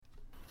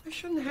I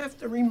shouldn't have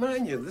to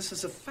remind you, this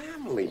is a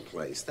family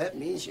place. That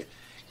means you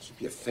keep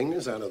your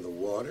fingers out of the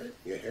water,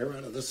 your hair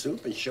out of the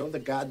soup, and show the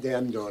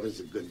goddamn daughters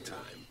a good time.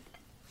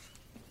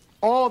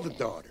 All the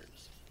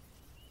daughters.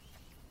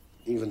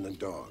 Even the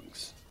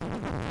dogs. Okay,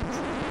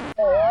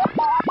 let's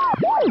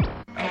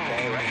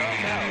all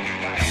go.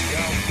 Let's go.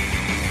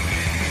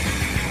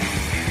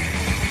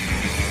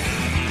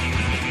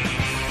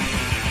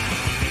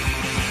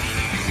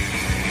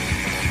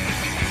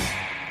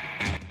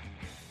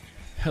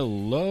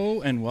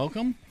 Hello and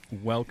welcome.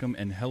 Welcome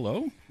and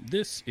hello.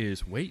 This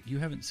is Wait You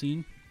Haven't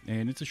Seen,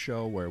 and it's a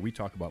show where we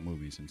talk about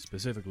movies, and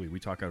specifically we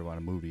talk about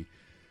a movie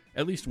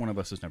at least one of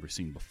us has never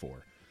seen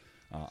before.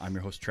 I'm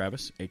your host,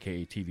 Travis,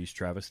 a.k.a. TV's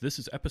Travis. This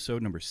is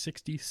episode number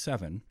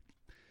 67.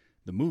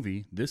 The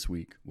movie this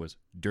week was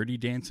Dirty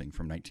Dancing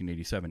from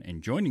 1987,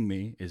 and joining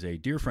me is a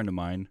dear friend of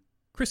mine,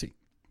 Chrissy.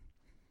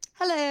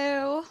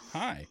 Hello.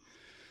 Hi.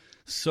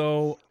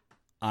 So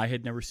I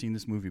had never seen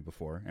this movie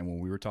before, and when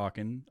we were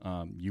talking,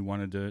 you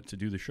wanted to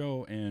do the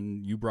show,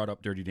 and you brought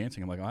up Dirty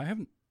Dancing. I'm like, I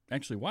haven't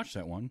actually watched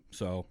that one,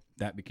 so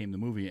that became the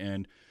movie.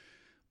 And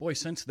boy,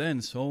 since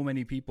then, so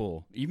many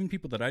people, even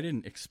people that I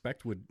didn't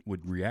expect would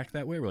react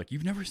that way, were like,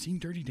 "You've never seen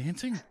Dirty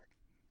Dancing?"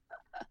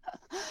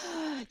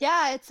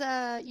 Yeah,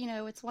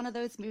 it's one of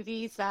those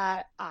movies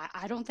that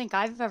I don't think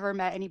I've ever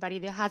met anybody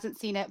that hasn't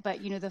seen it.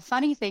 But, the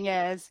funny thing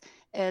is,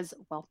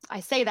 well, I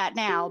say that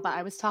now, but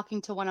I was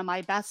talking to one of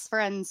my best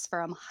friends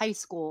from high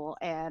school,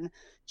 and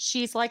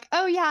she's like,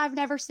 "Oh, yeah, I've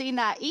never seen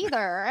that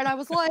either." And I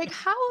was like,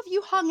 "How have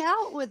you hung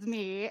out with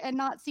me and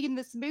not seen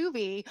this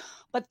movie?"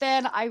 But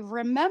then I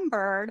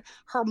remembered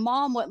her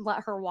mom wouldn't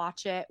let her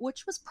watch it,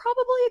 which was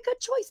probably a good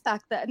choice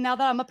back then, now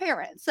that I'm a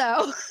parent.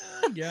 So,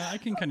 Yeah, I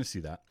can kind of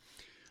see that.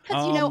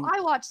 because,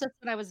 I watched this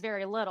when I was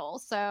very little,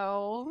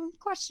 so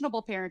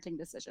questionable parenting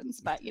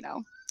decisions, but,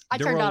 I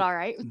turned out all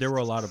right. There were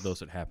a lot of those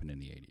that happened in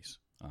the 80s.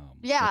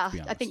 Yeah,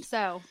 I think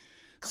so.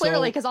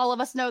 Clearly, because all of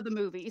us know the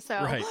movie, so.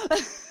 Right.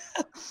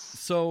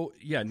 So,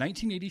 yeah,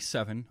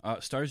 1987,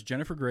 stars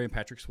Jennifer Grey and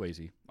Patrick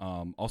Swayze.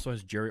 Also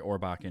has Jerry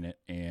Orbach in it,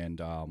 and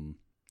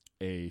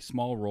a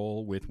small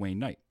role with Wayne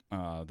Knight.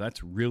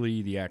 That's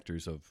really the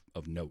actors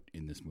of note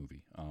in this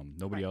movie.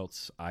 Nobody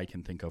else I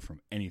can think of from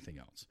anything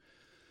else.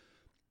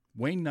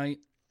 Wayne Knight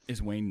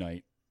is Wayne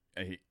Knight.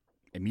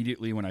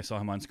 Immediately when I saw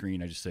him on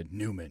screen, I just said,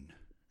 Newman.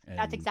 And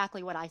that's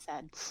exactly what I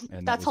said.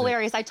 And that's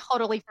hilarious. I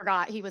totally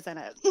forgot he was in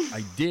it.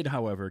 I did,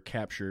 however,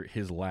 capture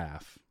his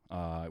laugh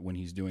when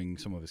he's doing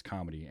some of his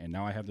comedy, and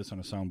now I have this on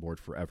a soundboard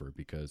forever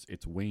because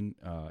it's Wayne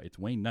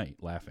Knight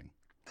laughing.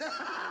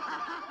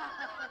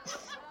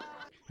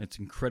 It's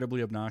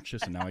incredibly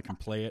obnoxious, and now I can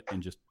play it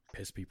and just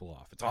piss people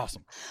off. It's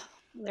awesome.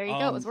 There you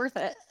go. It was worth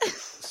it.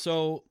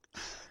 So,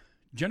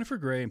 Jennifer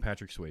Grey and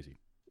Patrick Swayze,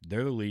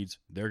 they're the leads.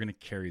 They're going to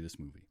carry this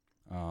movie.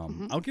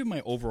 I'll give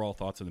my overall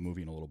thoughts of the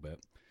movie in a little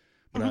bit,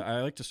 but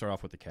I like to start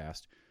off with the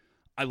cast.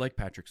 I like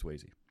Patrick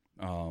Swayze.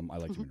 I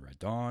liked him in Red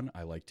Dawn.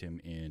 I liked him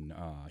in,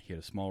 he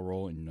had a small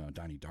role in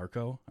Donnie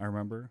Darko, I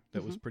remember.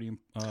 That was pretty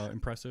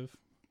impressive.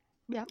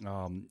 Yeah.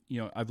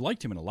 I've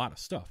liked him in a lot of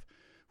stuff.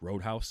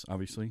 Roadhouse,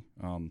 obviously.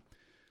 A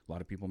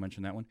lot of people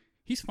mention that one.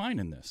 He's fine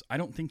in this. I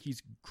don't think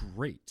he's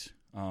great.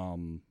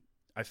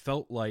 I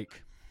felt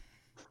like...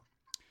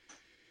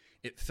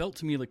 It felt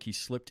to me like he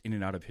slipped in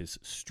and out of his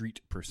street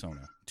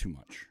persona too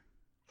much.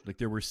 Like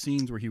there were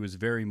scenes where he was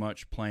very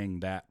much playing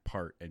that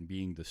part and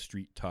being the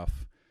street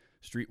tough,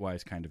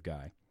 streetwise kind of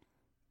guy.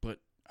 But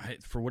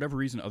for whatever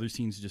reason, other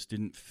scenes just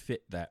didn't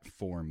fit that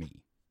for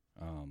me.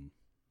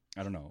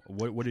 I don't know.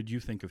 What did you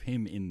think of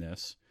him in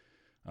this?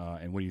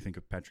 And what do you think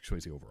of Patrick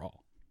Swayze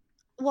overall?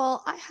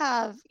 Well, I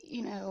have,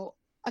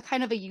 a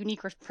kind of a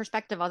unique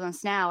perspective on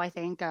this now, I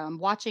think.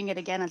 Watching it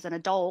again as an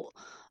adult,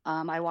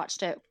 I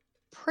watched it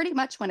pretty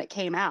much when it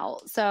came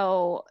out.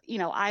 So,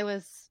 I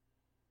was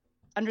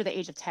under the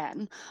age of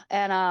 10.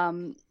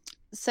 And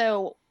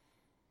so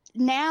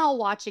now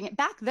watching it,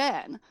 back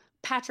then,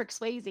 Patrick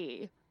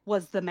Swayze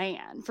was the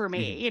man for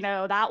me.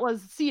 That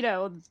was,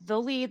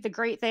 the lead, the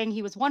great thing.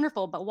 He was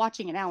wonderful. But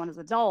watching it now as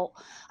an adult,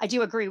 I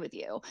do agree with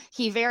you.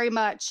 He very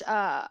much,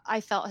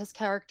 I felt his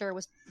character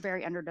was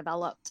very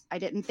underdeveloped. I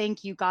didn't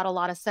think you got a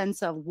lot of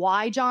sense of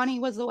why Johnny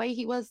was the way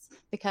he was,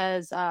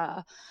 because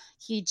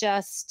he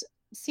just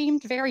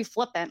seemed very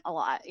flippant a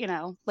lot,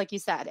 like you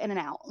said, in and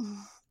out.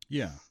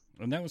 Yeah.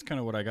 And that was kind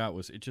of what I got,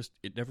 was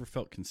it never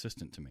felt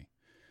consistent to me.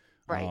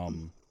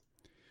 Right.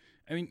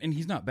 And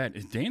he's not bad.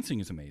 His dancing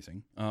is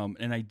amazing.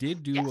 And I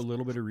did do a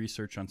little bit of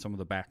research on some of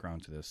the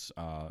background to this.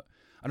 I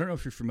don't know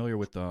if you're familiar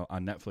with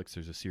on Netflix,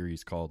 there's a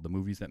series called The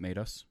Movies That Made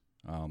Us.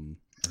 I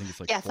think it's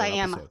like 4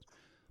 episodes.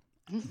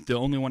 The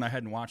only one I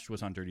hadn't watched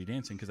was on Dirty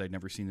Dancing because I'd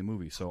never seen the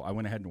movie. So I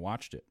went ahead and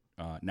watched it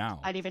now.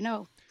 I didn't even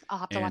know. I'll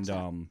have to watch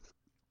that.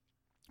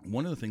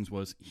 One of the things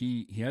was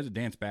he has a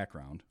dance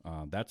background.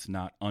 That's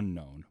not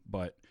unknown,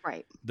 but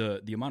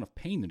the amount of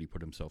pain that he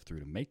put himself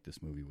through to make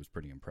this movie was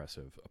pretty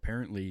impressive.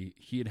 Apparently,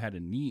 he had a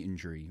knee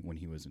injury when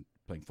he was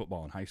playing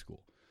football in high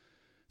school.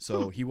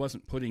 So he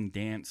wasn't putting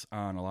dance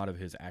on a lot of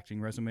his acting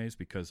resumes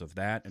because of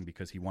that and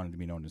because he wanted to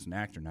be known as an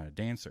actor, not a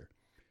dancer.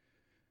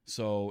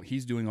 So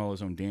he's doing all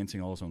his own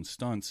dancing, all his own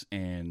stunts,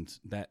 and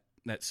that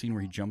scene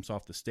where he jumps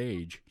off the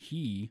stage,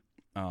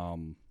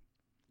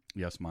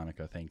 yes,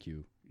 Monica, thank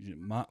you.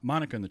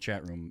 Monica in the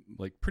chat room,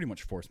 like, pretty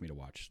much forced me to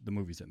watch the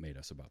movies that made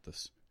us about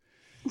this.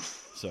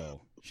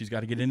 So she's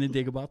got to get in and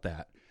dig about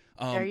that.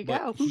 There you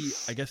go.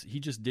 I guess he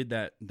just did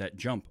that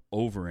jump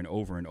over and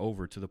over and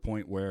over to the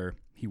point where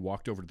he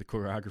walked over to the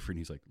choreographer and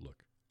he's like,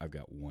 look, I've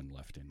got one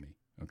left in me.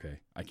 Okay.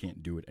 I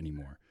can't do it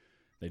anymore.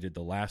 They did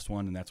the last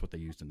one, and that's what they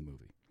used in the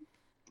movie.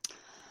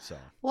 So.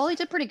 Well, he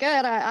did pretty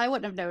good. I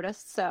wouldn't have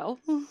noticed. So.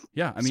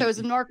 Yeah. I mean. Shows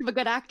a mark of a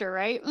good actor,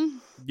 right?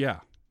 Yeah.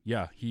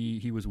 Yeah.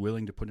 He was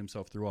willing to put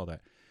himself through all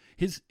that.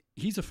 He's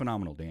a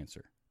phenomenal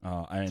dancer.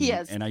 He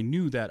is. And I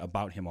knew that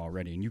about him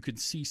already. And you could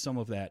see some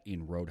of that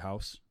in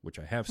Roadhouse, which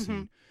I have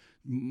seen.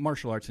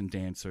 Martial arts and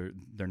dance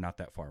they're not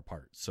that far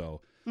apart.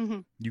 So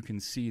you can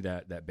see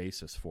that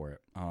basis for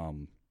it.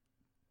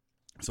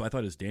 So I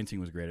thought his dancing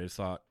was great. I just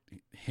thought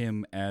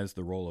him as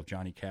the role of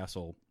Johnny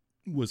Castle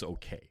was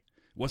okay.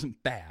 It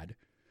wasn't bad.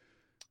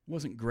 It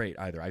wasn't great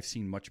either. I've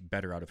seen much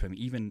better out of him,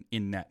 even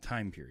in that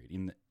time period,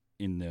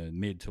 in the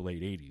mid to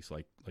late 80s,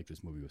 like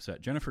this movie was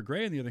set. Jennifer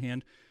Grey, on the other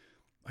hand,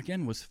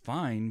 again, was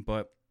fine,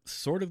 but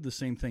sort of the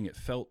same thing. It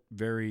felt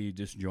very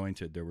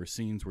disjointed. There were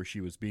scenes where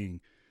she was being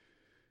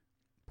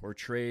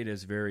portrayed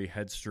as very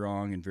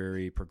headstrong and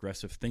very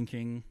progressive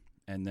thinking,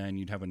 and then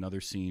you'd have another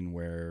scene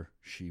where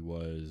she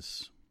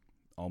was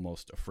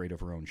almost afraid of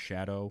her own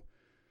shadow.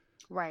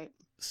 Right.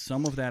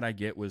 Some of that I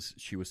get was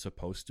she was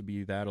supposed to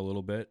be that a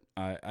little bit.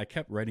 I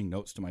kept writing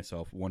notes to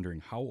myself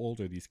wondering, how old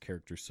are these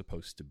characters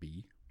supposed to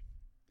be?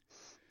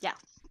 Yeah.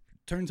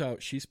 Turns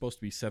out she's supposed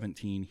to be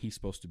 17. He's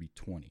supposed to be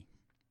 20.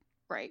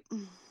 Right.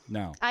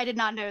 Now. I did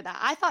not know that.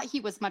 I thought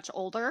he was much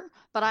older,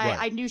 but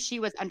I knew she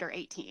was under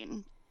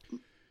 18.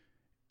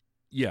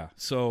 Yeah.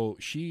 So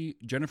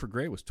Jennifer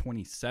Grey was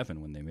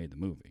 27 when they made the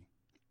movie.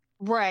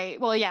 Right.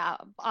 Well, yeah,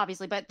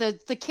 obviously, but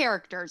the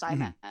characters I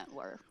meant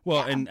were.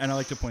 Well, yeah. and I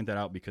like to point that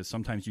out because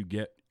sometimes you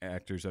get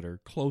actors that are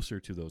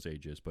closer to those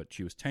ages, but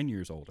she was 10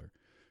 years older.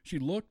 She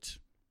looked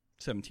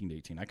 17 to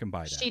 18. I can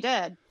buy that. She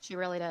did. She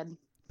really did.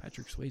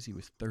 Patrick Swayze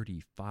was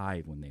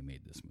 35 when they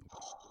made this movie.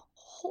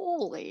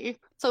 Holy.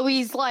 So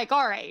he's like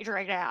our age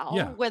right now.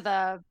 Yeah. With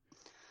a.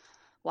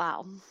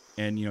 Wow.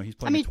 And, he's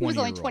playing a 20-year-old. He was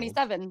only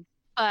 27,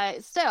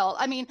 but still,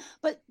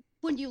 but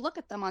when you look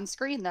at them on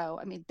screen, though,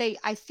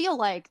 I feel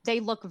like they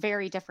look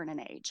very different in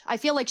age. I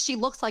feel like she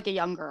looks like a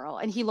young girl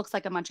and he looks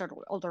like a much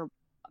older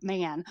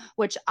man,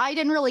 which I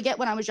didn't really get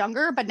when I was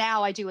younger, but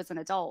now I do as an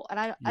adult. And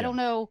I don't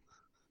know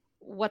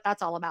what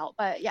that's all about,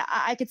 but yeah,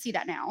 I could see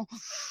that now.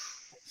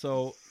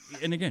 So,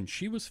 and again,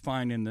 she was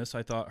fine in this.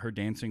 I thought her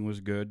dancing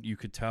was good. You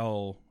could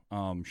tell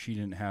she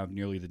didn't have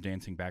nearly the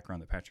dancing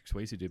background that Patrick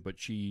Swayze did, but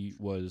she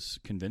was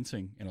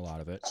convincing in a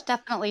lot of it. She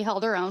definitely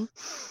held her own.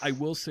 I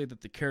will say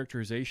that the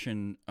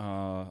characterization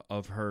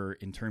of her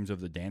in terms of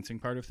the dancing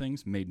part of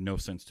things made no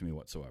sense to me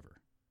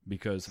whatsoever.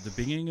 Because at the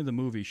beginning of the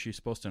movie, she's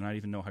supposed to not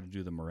even know how to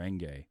do the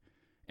merengue.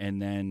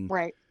 And then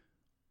right.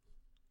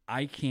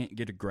 I can't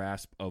get a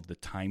grasp of the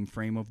time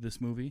frame of this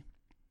movie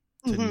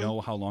to know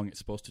how long it's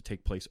supposed to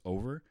take place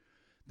over.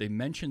 They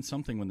mentioned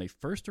something when they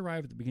first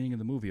arrived at the beginning of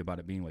the movie about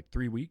it being like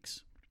 3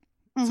 weeks.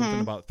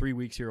 Something about 3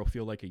 weeks here will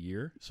feel like a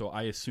year. So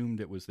I assumed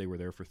they were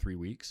there for 3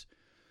 weeks.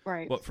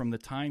 Right. But from the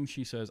time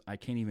she says, I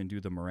can't even do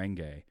the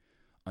merengue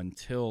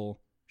until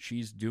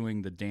she's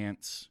doing the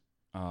dance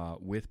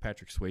with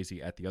Patrick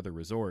Swayze at the other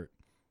resort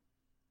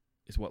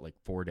is like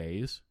 4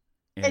 days?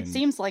 And it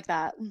seems like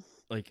that.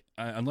 Like,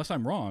 unless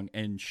I'm wrong,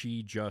 and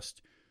she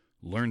just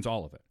learns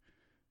all of it.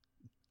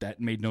 That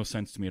made no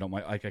sense to me.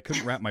 I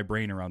couldn't wrap my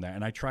brain around that.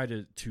 And I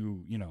tried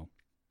to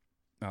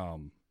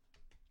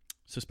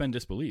suspend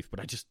disbelief, but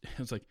I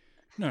was like,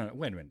 no,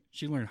 wait a minute.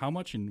 She learned how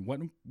much in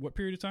what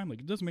period of time? Like,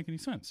 it doesn't make any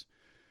sense.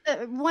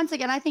 Once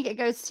again, I think it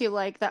goes to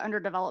like the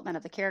underdevelopment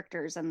of the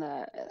characters, and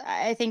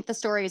I think the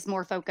story is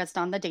more focused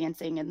on the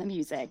dancing and the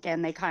music,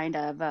 and they kind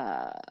of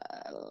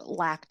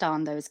lacked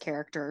on those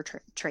character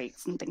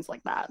traits and things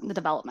like that, and the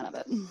development of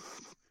it.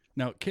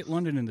 Now, Kit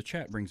London in the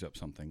chat brings up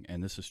something,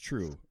 and this is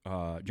true.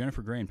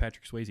 Jennifer Grey and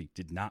Patrick Swayze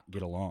did not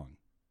get along.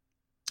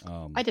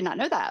 I did not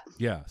know that.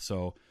 Yeah,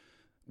 so,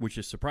 which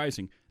is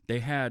surprising. They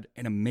had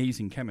an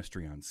amazing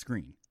chemistry on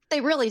screen.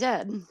 They really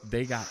did.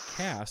 They got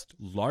cast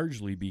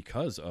largely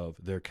because of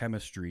their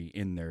chemistry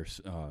in their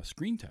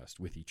screen test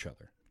with each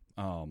other.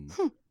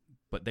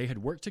 But they had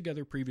worked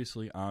together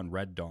previously on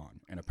Red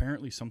Dawn, and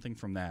apparently something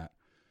from that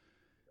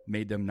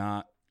made them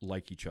not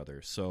like each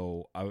other.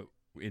 So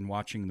in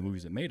watching the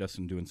movies that made us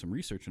and doing some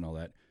research and all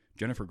that,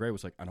 Jennifer Grey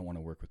was like, I don't want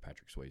to work with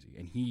Patrick Swayze.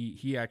 And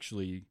he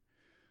actually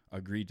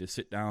agreed to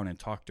sit down and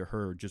talk to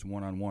her just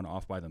one-on-one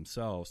off by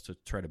themselves to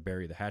try to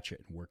bury the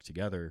hatchet and work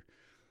together.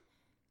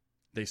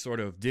 They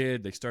sort of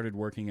did. They started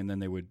working, and then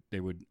they would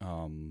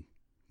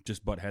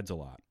just butt heads a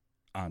lot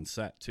on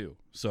set too.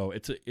 So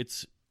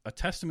it's a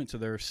testament to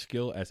their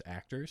skill as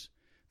actors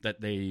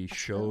that they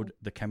showed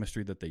the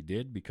chemistry that they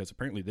did, because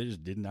apparently they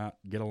just did not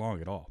get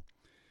along at all.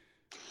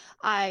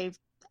 I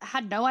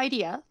had no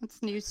idea.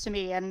 It's news to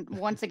me. And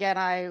once again,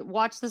 I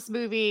watched this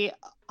movie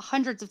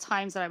hundreds of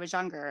times when I was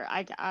younger.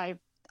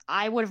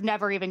 I would have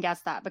never even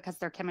guessed that because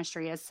their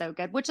chemistry is so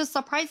good, which is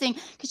surprising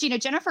because,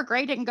 Jennifer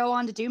Grey didn't go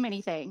on to do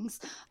many things.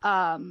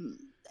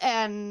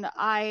 And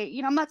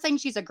I'm not saying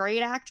she's a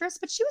great actress,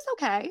 but she was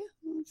okay.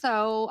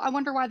 So I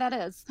wonder why that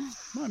is.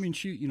 Well, I mean,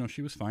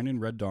 she was fine in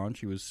Red Dawn.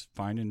 She was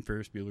fine in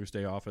Ferris Bueller's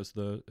Day Off as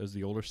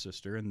the older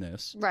sister in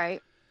this.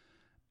 Right.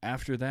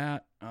 After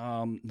that,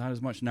 not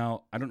as much.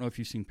 Now, I don't know if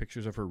you've seen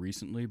pictures of her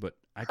recently, but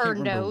I can't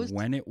remember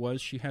when it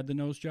was she had the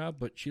nose job,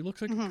 but she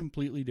looks like a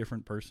completely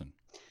different person.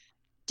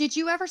 Did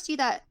you ever see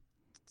that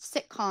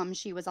sitcom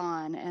she was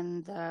on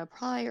in the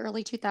probably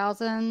early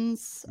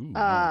 2000s? Ooh,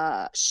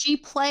 no. She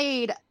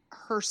played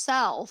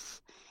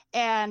herself,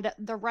 and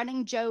the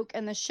running joke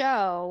in the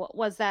show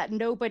was that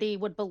nobody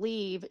would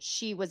believe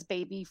she was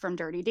Baby from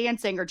Dirty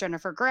Dancing or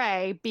Jennifer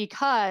Grey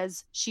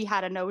because she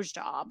had a nose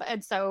job.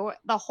 And so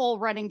the whole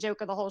running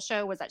joke of the whole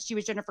show was that she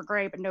was Jennifer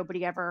Grey, but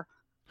nobody ever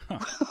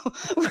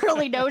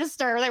really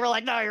noticed her. They were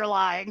like, no, you're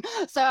lying.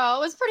 So it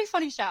was a pretty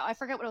funny show. I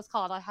forget what it was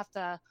called.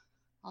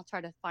 I'll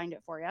try to find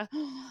it for you.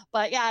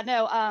 But yeah,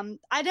 no,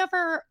 I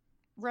never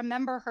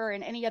remember her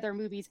in any other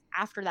movies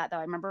after that, though.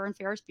 I remember her in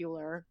Ferris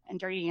Bueller and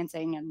Dirty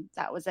Dancing, and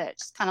that was it.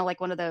 Just kind of like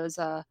one of those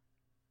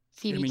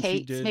Phoebe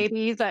Cates,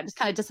 maybe, that just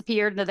kind of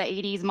disappeared into the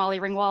 80s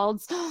Molly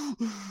Ringwalds.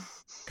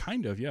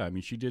 Kind of, yeah. I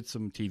mean, she did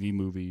some TV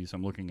movies.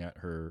 I'm looking at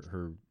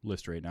her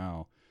list right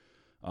now.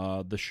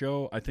 The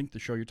show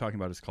you're talking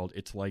about is called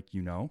It's Like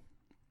You Know.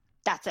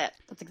 That's it.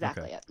 That's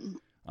exactly it.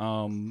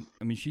 I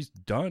mean, she's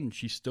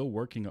still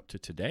working up to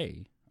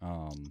today.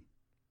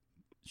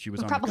 She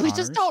was on probably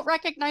just don't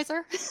recognize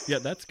her. Yeah,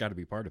 that's got to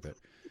be part of it.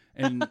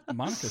 And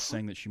Monica's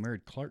saying that she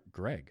married Clark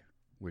Gregg,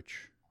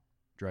 which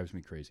drives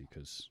me crazy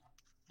because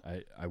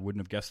I wouldn't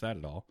have guessed that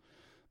at all.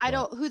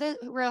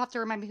 We'll have to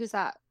remind me who's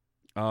that.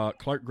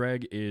 Clark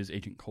Gregg is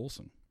Agent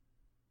Coulson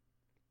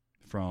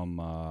from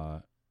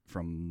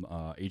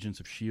Agents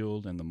of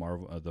S.H.I.E.L.D. and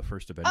the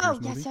first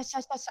Avengers movie. Yes.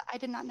 I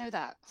did not know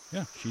that.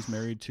 Yeah, she's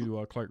married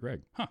to Clark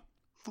Gregg. Huh.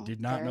 Did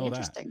not know that.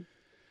 Interesting.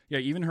 Yeah,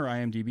 even her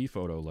IMDb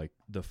photo, like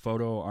the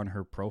photo on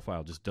her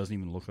profile just doesn't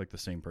even look like the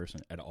same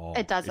person at all.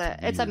 It doesn't.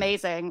 It's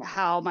amazing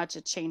how much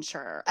it changed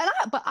her.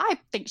 But I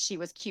think she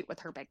was cute with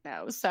her big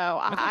nose. So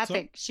I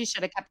think she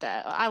should have kept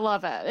it. I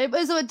love it. It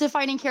was a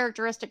defining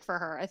characteristic for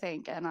her, I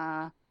think. And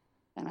I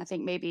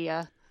think maybe,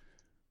 I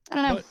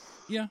don't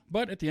know.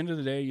 But at the end of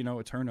the day,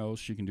 it's her nose.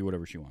 She can do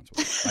whatever she wants with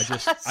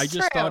it. I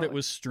just thought it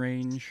was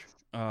strange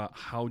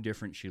how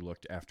different she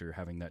looked after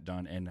having that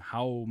done, and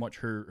how much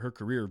her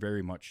career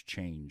very much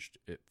changed.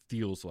 It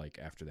feels like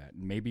after that.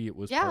 Maybe it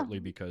was partly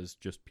because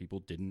just people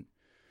didn't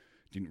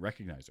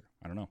recognize her.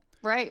 I don't know.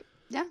 Right.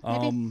 Yeah.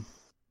 Maybe.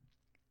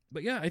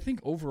 But yeah, I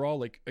think overall,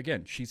 like,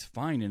 again, she's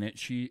fine in it.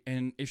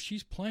 And if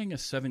she's playing a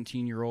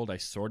 17-year-old, I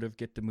sort of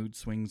get the mood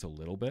swings a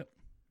little bit.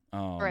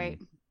 Right.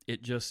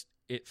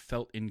 It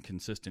felt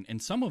inconsistent,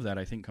 and some of that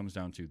I think comes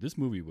down to this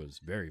movie was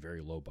very,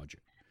 very low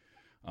budget.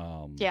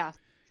 Yeah.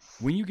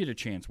 When you get a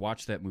chance,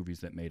 watch that Movies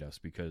That Made Us,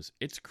 because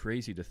it's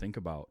crazy to think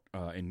about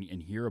and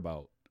hear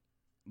about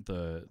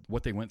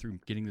what they went through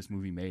getting this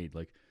movie made.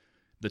 Like,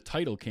 the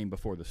title came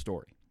before the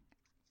story.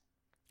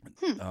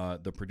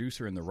 The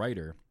producer and the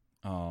writer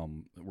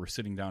were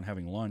sitting down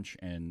having lunch,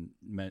 and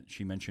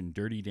she mentioned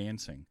Dirty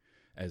Dancing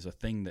as a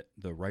thing that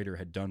the writer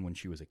had done when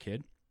she was a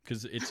kid,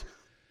 because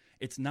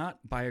it's not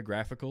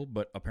biographical,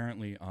 but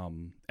apparently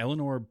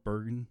Eleanor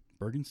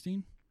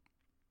Bergstein.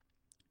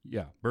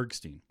 Yeah,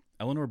 Bergstein.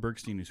 Eleanor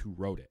Bergstein is who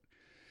wrote it.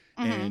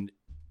 Mm-hmm. And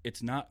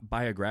it's not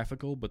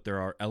biographical, but there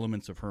are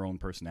elements of her own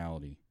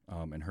personality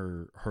and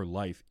her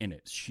life in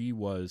it. She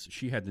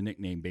had the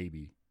nickname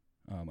Baby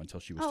until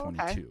she was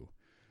 22. Okay.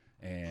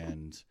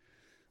 And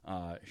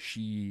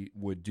she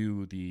would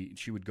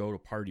go to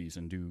parties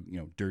and do,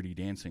 Dirty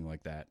Dancing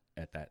like that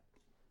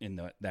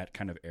in that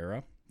kind of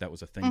era. That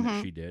was a thing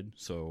that she did.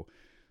 So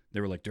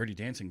they were like, Dirty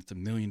Dancing, it's $1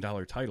 million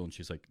title. And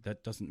she's like,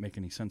 that doesn't make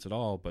any sense at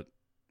all, but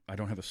I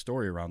don't have a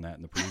story around that.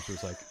 And the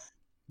producer's like,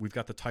 we've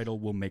got the title,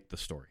 we'll make the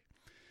story.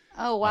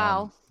 Oh,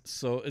 wow.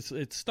 So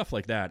it's stuff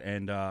like that.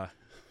 And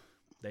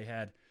they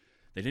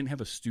didn't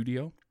have a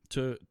studio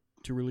to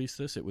release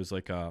this. It was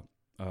like a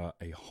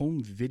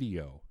home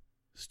video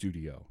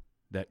studio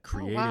that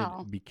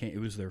created, it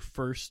was their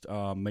first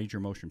major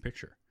motion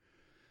picture.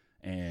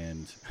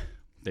 And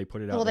they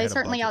put it out. Well, they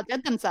certainly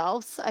outdid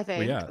themselves, I think.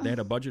 Well, yeah, they had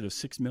a budget of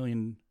 $6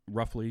 million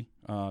roughly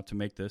to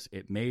make this.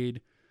 It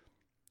made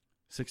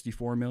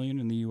 $64 million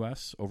in the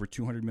U.S., over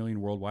 $200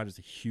 million worldwide. Is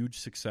a huge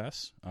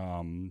success.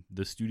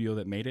 The studio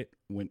that made it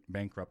went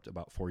bankrupt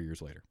about 4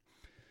 years later.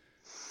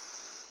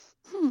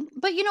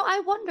 But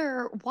I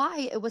wonder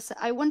why it was.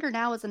 I wonder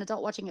now, as an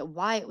adult watching it,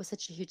 why it was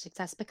such a huge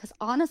success. Because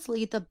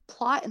honestly, the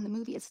plot in the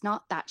movie is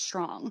not that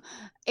strong,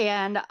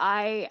 and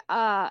I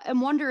am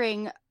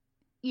wondering,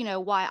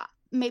 why.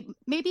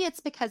 Maybe it's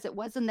because it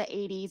was in the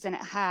 80s and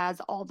it has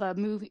all the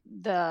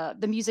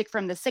music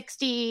from the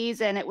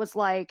 60s, and it was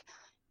like,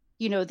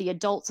 the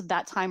adults of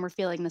that time were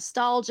feeling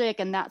nostalgic,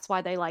 and that's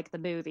why they like the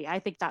movie. I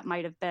think that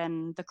might have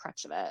been the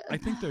crutch of it. I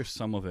think there's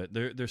some of it.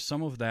 There's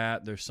some of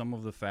that. There's some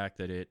of the fact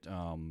that it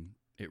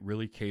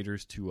really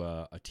caters to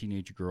a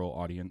teenage girl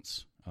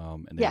audience,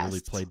 and they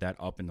really played that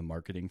up in the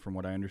marketing, from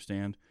what I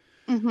understand.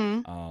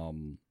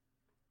 Mm-hmm.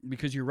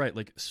 Because you're right,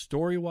 like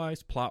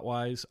story-wise,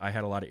 plot-wise, I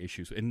had a lot of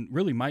issues. And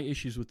really, my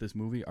issues with this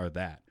movie are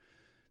that.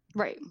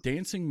 Right.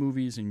 Dancing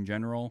movies in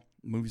general,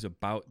 movies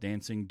about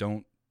dancing,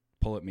 don't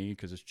pull at me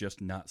because it's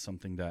just not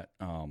something that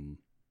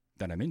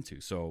that I'm into.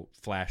 So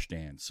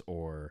Flashdance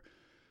or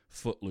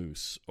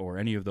Footloose or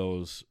any of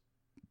those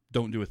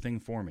don't do a thing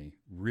for me,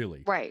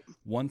 really. Right.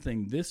 One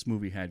thing this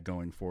movie had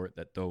going for it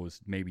that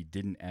those maybe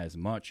didn't as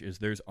much is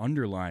there's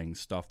underlying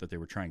stuff that they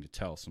were trying to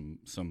tell,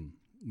 some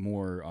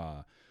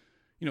more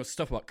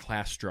stuff about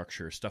class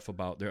structure, stuff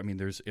about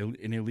there's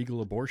an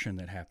illegal abortion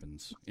that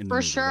happens in the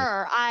movie. For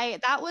sure. I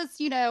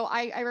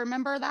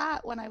remember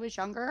that when I was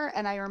younger,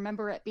 and I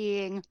remember it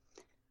being,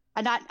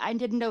 I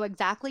didn't know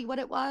exactly what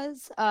it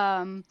was.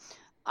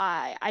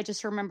 I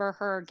just remember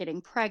her getting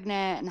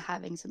pregnant and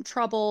having some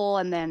trouble,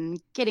 and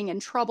then getting in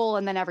trouble,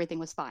 and then everything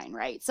was fine,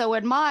 right? So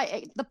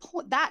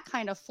that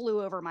kind of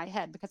flew over my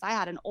head because I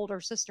had an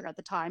older sister at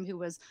the time who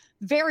was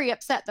very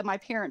upset that my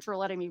parents were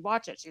letting me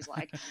watch it. She's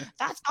like,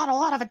 "That's got a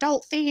lot of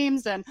adult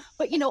themes,"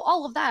 but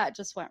all of that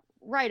just went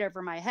right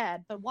over my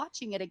head. But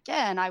watching it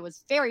again, I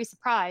was very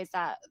surprised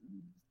at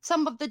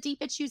some of the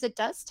deep issues it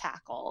does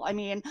tackle.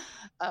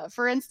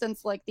 For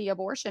instance, like the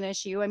abortion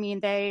issue.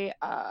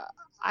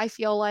 I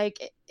feel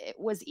like it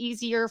was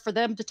easier for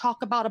them to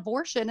talk about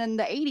abortion in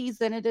the 80s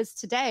than it is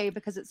today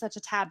because it's such a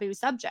taboo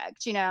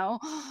subject, Yeah.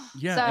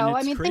 So,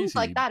 and it's crazy. Things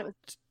like that.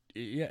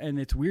 Yeah, and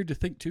it's weird to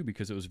think, too,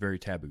 because it was very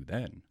taboo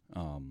then.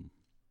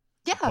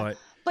 But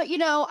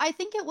I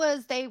think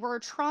they were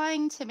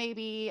trying to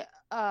maybe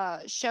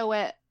show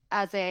it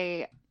as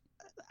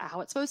how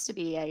it's supposed to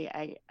be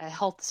a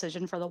health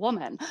decision for the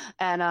woman.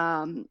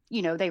 And,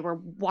 they were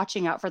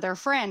watching out for their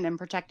friend and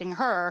protecting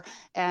her.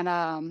 And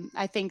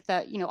I think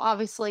that,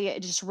 obviously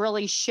it just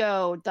really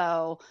showed,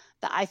 though,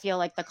 that I feel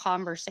like the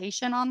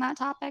conversation on that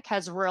topic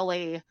has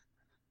really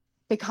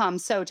become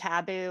so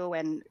taboo.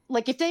 And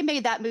like, if they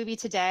made that movie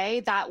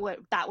today, that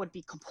would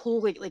be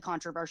completely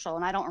controversial.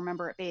 And I don't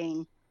remember it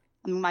being,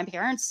 my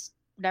parents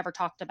never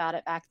talked about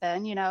it back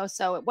then,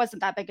 so it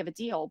wasn't that big of a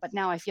deal, but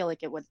now I feel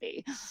like it would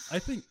be. I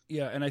think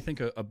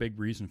a big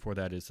reason for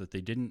that is that they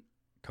didn't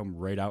come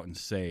right out and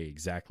say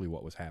exactly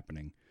what was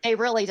happening. They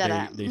really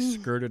didn't. They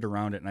skirted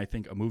around it, and I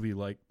think a movie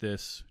like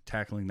this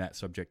tackling that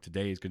subject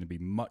today is going to be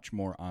much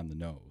more on the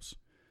nose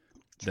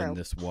than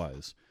this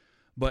was.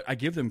 But I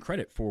give them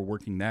credit for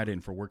working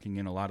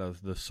in a lot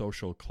of the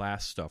social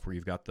class stuff where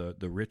you've got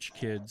the rich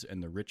kids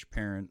and the rich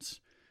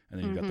parents,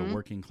 and then you've got the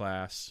working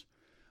class.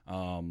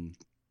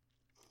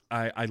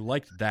 I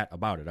liked that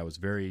about it. I was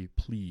very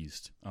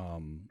pleased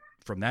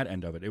from that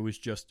end of it. It was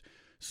just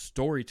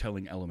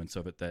storytelling elements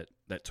of it that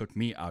took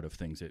me out of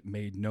things. It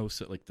made no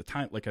sense.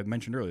 Like I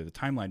mentioned earlier, the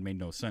timeline made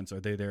no sense. Are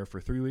they there for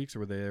 3 weeks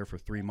or were they there for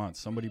 3 months?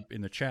 Somebody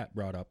in the chat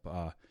brought up,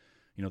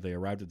 they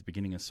arrived at the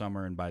beginning of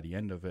summer, and by the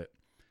end of it,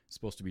 it's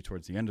supposed to be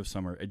towards the end of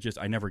summer.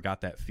 I never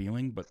got that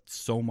feeling, but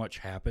so much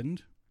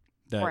happened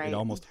that it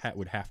almost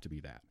would have to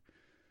be that.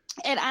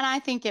 And I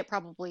think it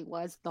probably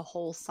was the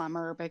whole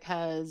summer,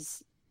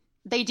 because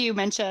they do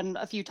mention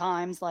a few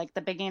times like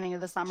the beginning of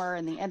the summer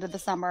and the end of the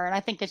summer. And I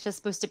think it's just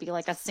supposed to be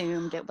like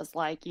assumed it was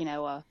like,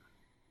 a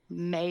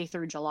May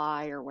through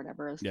July or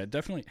whatever. Yeah, it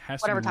definitely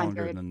has to be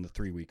longer than the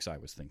 3 weeks I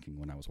was thinking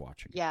when I was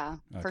watching. Yeah,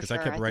 for sure.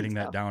 I kept writing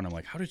that down. I'm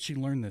like, how did she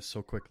learn this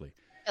so quickly?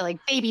 Like,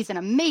 baby's an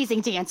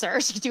amazing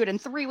dancer. She could do it in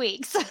 3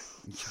 weeks.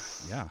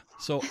 Yeah.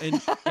 So,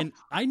 and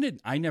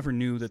I never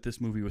knew that this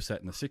movie was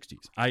set in the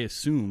 60s. I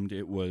assumed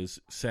it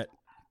was set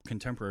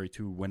contemporary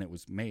to when it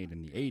was made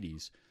in the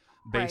 80s.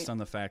 Based on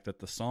the fact that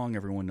the song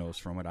everyone knows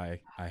from it, I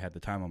Had the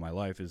Time of My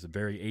Life, is a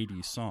very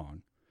 80s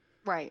song.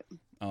 Right.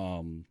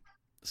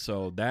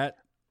 So that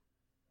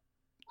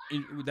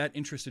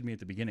interested me at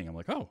the beginning. I'm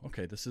like, oh,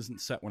 okay, this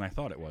isn't set when I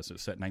thought it was.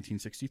 It's set in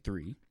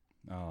 1963.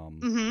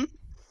 I'm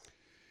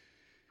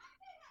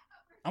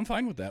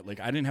fine with that. Like,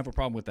 I didn't have a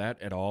problem with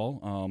that at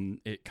all.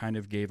 It kind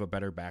of gave a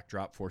better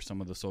backdrop for some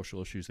of the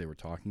social issues they were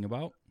talking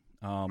about.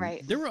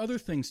 There were other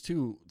things,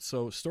 too.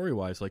 So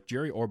story-wise, like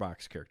Jerry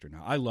Orbach's character.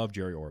 Now, I love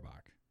Jerry Orbach.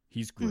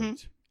 He's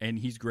great, and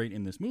he's great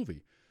in this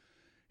movie.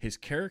 His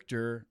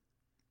character,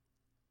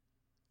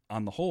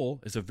 on the whole,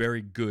 is a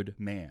very good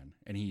man,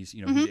 and he's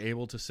he's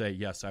able to say,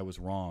 yes, I was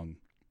wrong,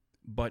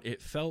 but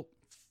it felt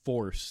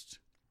forced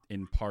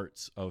in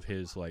parts of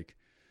his, like,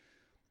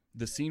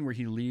 the scene where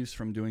he leaves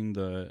from doing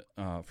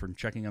from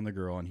checking on the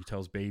girl, and he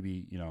tells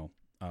Baby,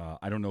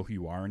 I don't know who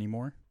you are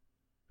anymore,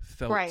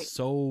 felt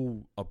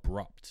so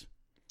abrupt.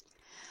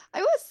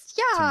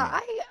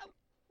 I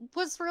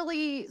was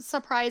really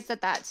surprised at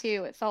that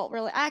too. It felt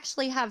really, I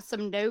actually have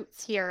some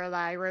notes here that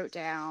I wrote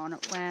down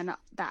when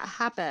that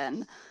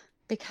happened,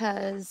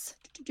 because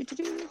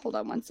hold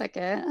on one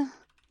second.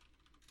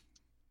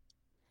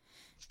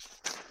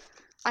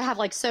 I have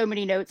like so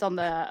many notes on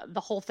the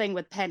whole thing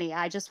with Penny.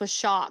 I just was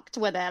shocked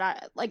with it. I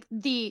like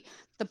the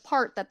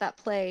part that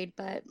played,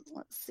 but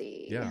let's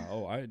see. Yeah.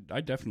 Oh,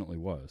 I definitely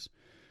was.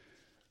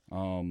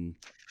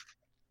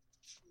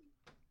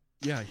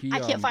 Yeah, I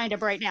can't find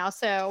it right now,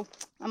 so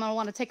I'm gonna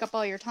want to take up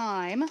all your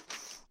time.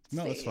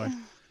 No, that's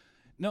fine.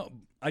 No,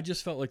 I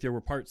just felt like there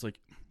were parts like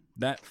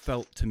that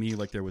felt to me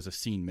like there was a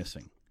scene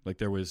missing. Like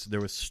there was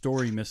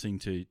story missing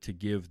to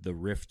give the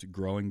rift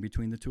growing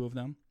between the two of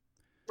them.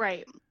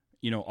 Right.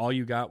 You know, all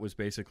you got was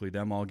basically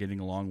them all getting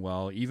along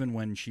well. Even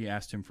when she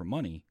asked him for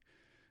money,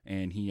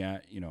 and he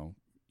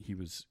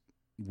was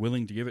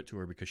willing to give it to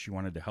her because she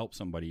wanted to help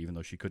somebody, even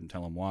though she couldn't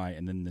tell him why.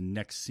 And then the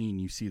next scene,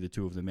 you see the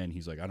two of them in.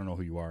 He's like, I don't know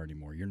who you are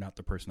anymore. You're not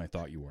the person I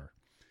thought you were.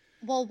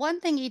 Well, one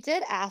thing he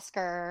did ask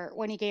her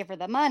when he gave her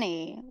the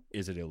money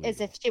is it illegal?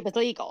 Is if it was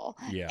legal.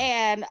 Yeah.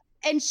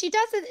 And she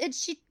doesn't. And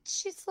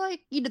she's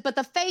like, but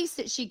the face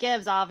that she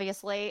gives,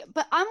 obviously.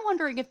 But I'm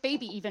wondering if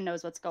Baby even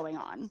knows what's going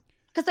on,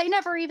 because they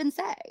never even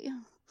say.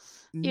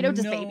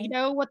 Does Baby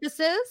know what this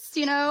is?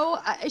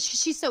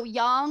 She's so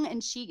young,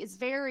 and she is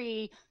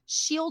very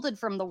shielded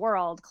from the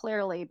world,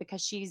 clearly,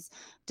 because she's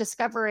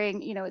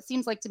discovering, it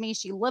seems like to me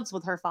she lives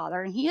with her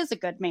father, and he is a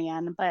good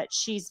man, but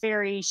she's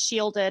very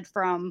shielded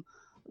from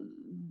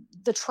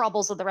the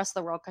troubles of the rest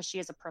of the world because she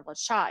is a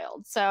privileged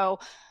child. So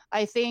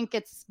I think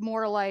it's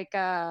more like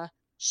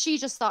she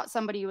just thought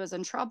somebody was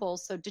in trouble.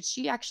 So did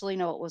she actually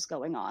know what was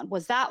going on?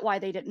 Was that why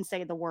they didn't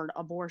say the word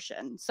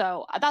abortion?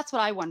 So that's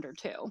what I wonder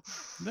too.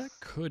 That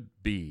could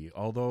be,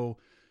 although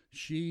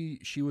she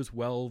was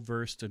well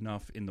versed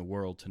enough in the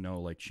world to know,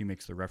 like, she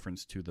makes the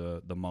reference to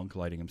the monk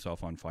lighting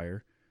himself on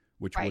fire,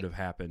 which would have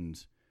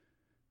happened.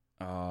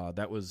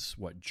 That was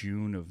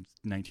June of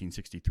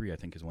 1963, I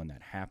think, is when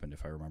that happened,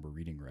 if I remember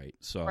reading right.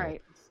 So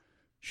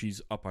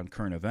she's up on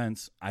current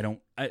events.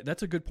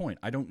 That's a good point.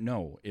 I don't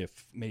know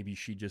if maybe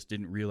she just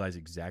didn't realize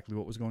exactly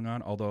what was going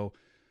on, although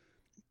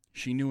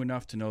she knew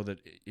enough to know that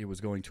it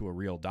was going to a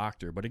real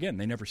doctor. But again,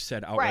 they never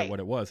said outright what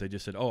it was. They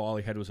just said, oh, all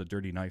he had was a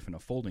dirty knife and a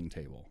folding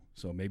table.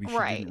 So maybe she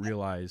didn't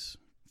realize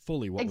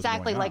fully what was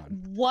going on. Like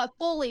what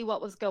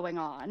was going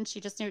on. She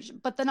just knew.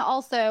 But then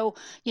also,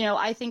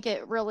 I think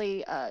it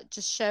really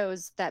just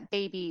shows that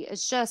Baby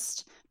is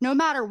just, no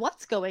matter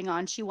what's going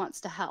on, she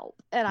wants to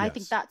help. And I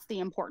think that's the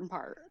important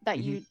part that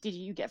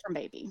you get from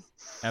Baby.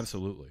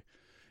 Absolutely.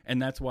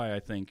 And that's why I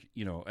think,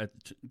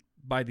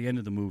 by the end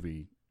of the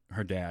movie,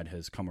 her dad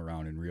has come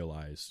around and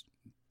realized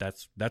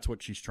that's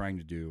what she's trying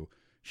to do.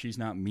 She's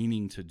not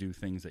meaning to do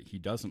things that he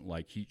doesn't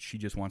like. She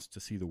just wants to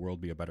see the world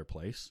be a better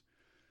place.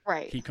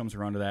 Right. He comes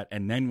around to that.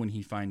 And then when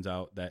he finds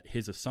out that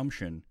his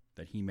assumption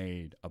that he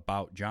made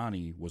about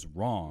Johnny was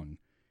wrong,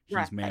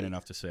 he's man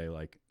enough to say,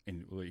 like,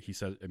 and he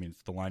says, I mean,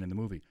 it's the line in the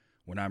movie,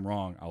 when I'm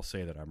wrong, I'll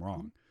say that I'm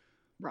wrong.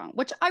 Wrong.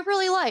 Which I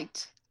really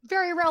liked.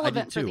 Very relevant.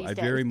 I did too. For these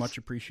days. Very much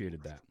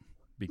appreciated that,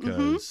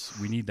 because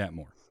we need that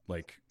more.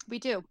 Like, we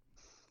do.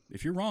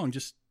 If you're wrong,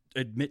 just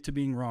admit to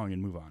being wrong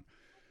and move on.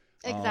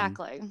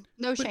 Exactly.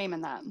 No shame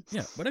in that.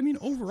 Yeah. But I mean,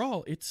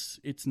 overall,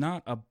 it's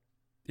not a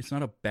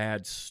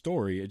bad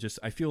story.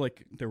 I feel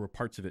like there were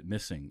parts of it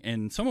missing.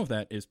 And some of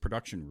that is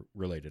production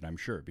related, I'm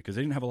sure, because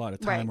they didn't have a lot of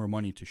time or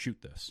money to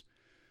shoot this.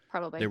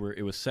 Probably.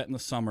 It was set in the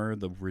summer.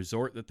 The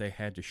resort that they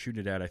had to shoot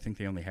it at, I think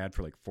they only had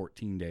for like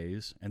 14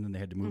 days. And then they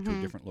had to move to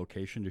a different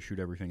location to shoot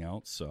everything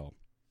else. So,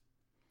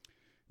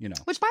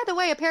 Which, by the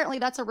way, apparently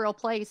that's a real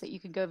place that you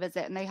could go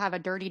visit. And they have a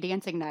Dirty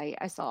Dancing night,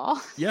 I saw.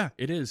 Yeah,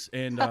 it is.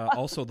 And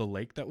also the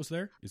lake that was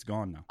there is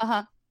gone now.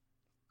 Uh-huh.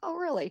 Oh,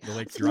 really? The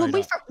lake dried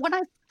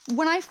up.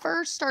 When I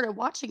first started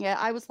watching it,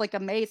 I was like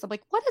amazed. I'm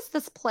like, what is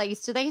this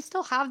place? Do they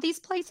still have these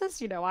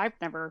places? I've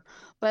never,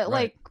 but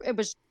like it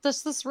was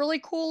just this really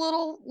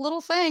cool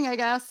little thing, I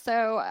guess.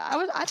 So I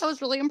thought I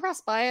was really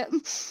impressed by it.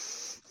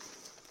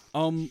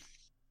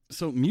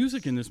 So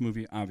music in this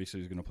movie obviously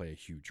is going to play a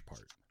huge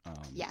part.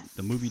 Yes.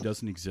 The movie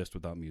doesn't exist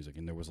without music,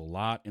 and there was a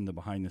lot in the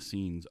behind the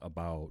scenes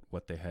about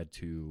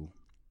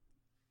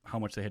how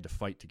much they had to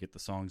fight to get the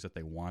songs that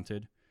they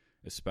wanted.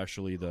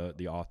 Especially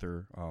the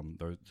author,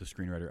 the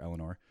screenwriter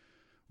Eleanor,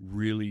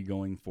 really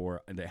going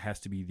for it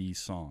has to be these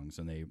songs,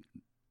 and they,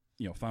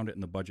 found it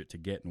in the budget to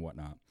get and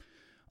whatnot.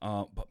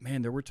 But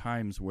man, there were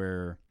times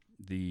where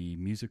the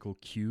musical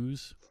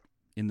cues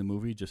in the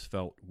movie just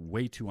felt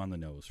way too on the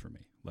nose for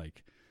me.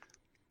 Like,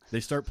 they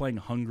start playing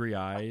 "Hungry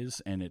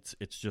Eyes," and it's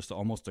just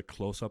almost a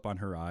close up on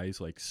her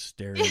eyes, like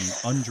staring,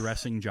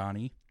 undressing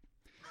Johnny.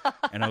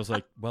 And I was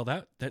like, well,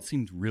 that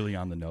seemed really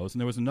on the nose.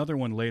 And there was another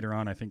one later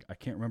on, I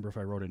can't remember if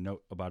I wrote a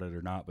note about it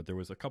or not, but there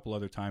was a couple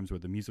other times where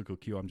the musical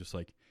cue, I'm just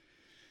like,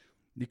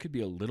 you could be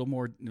a little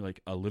more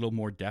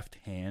deft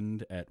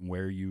hand at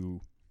where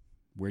you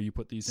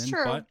put these in.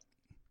 True. But,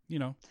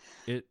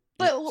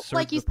 But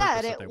like you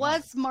said, it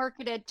was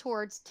marketed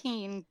towards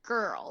teen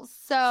girls.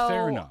 So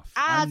fair enough.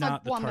 As I'm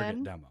not a woman, the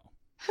target demo.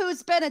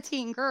 who's been a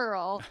teen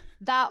girl,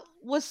 that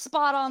was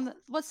spot on.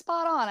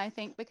 I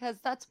think, because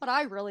that's what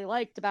I really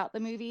liked about the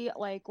movie.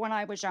 Like when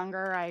I was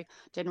younger, I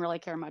didn't really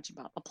care much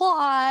about the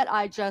plot.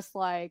 I just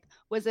like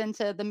was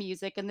into the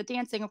music and the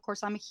dancing. Of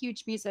course, I'm a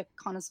huge music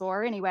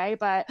connoisseur anyway,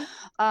 but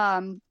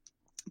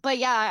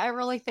yeah, I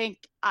really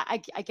think I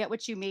get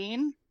what you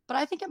mean, but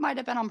I think it might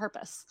have been on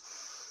purpose.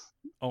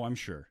 Oh, I'm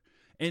sure.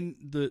 And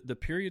the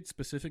period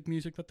specific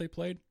music that they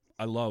played,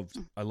 I loved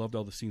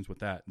all the scenes with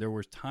that. There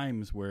were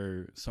times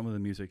where some of the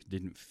music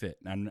didn't fit,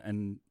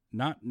 and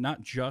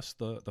not just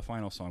the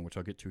final song, which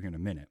I'll get to here in a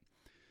minute.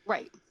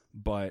 Right.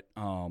 But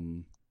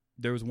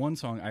there was one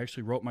song I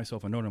actually wrote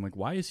myself a note. I'm like,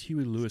 why is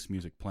Huey Lewis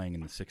music playing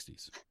in the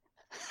 60s?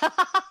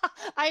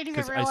 I didn't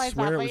even realize I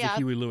swear that, it was yeah. a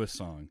Huey Lewis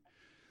song.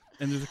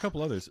 And there's a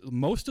couple others.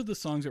 Most of the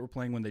songs that were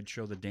playing when they'd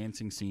show the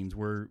dancing scenes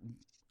were,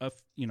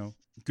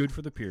 good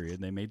for the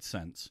period. They made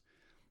sense.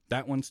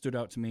 That one stood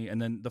out to me.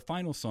 And then the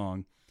final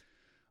song,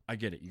 I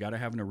get it. You got to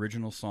have an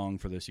original song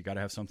for this. You got to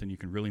have something you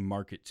can really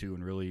market to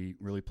and really,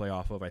 really play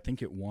off of. I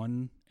think it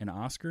won an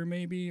Oscar,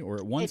 maybe, or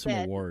it won some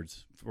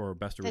awards for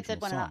best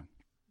original song.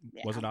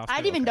 Yeah. Was it Oscar?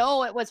 I didn't even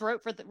know it was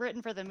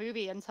written for the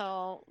movie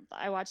until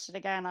I watched it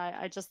again.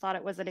 I just thought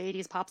it was an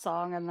 80s pop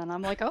song, and then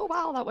I'm like, oh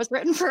wow, that was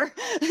written for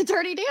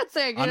Dirty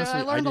Dancing. Honestly,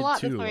 I learned a lot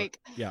too. this week.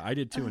 Yeah, I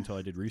did too until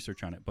I did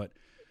research on it. But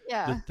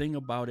yeah, the thing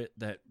about it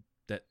that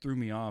threw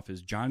me off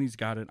is Johnny's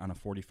got it on a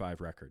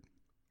 45 record,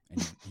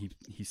 and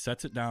he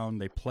sets it down.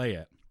 They play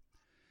it,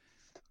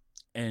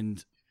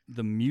 and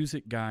the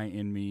music guy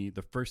in me,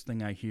 the first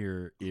thing I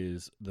hear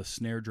is the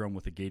snare drum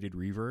with a gated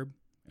reverb.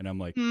 And I'm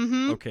like,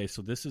 okay,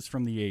 so this is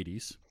from the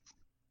 80s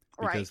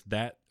because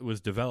that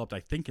was developed, I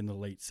think, in the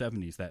late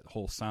 70s, that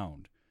whole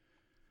sound.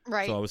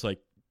 Right. So I was like,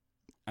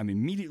 I'm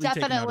immediately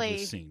taken out of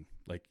this scene.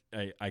 Like,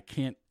 I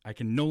can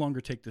no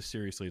longer take this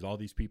seriously as all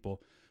these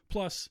people.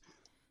 Plus,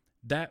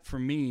 that for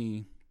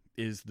me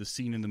is the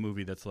scene in the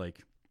movie that's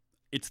like,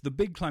 it's the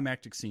big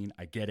climactic scene.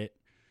 I get it.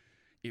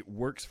 It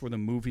works for the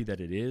movie that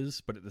it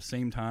is. But at the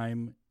same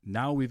time,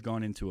 now we've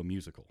gone into a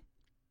musical.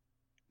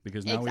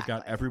 Because now we've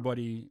got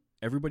everybody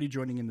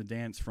joining in the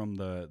dance from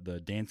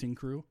the dancing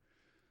crew.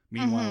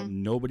 Meanwhile,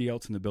 nobody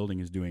else in the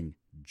building is doing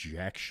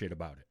jack shit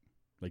about it.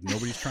 Like,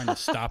 nobody's trying to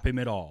stop him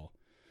at all.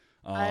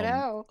 I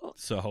know.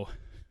 So,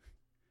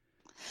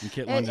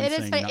 Kit London it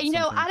is saying, funny.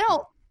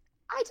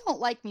 I don't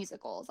like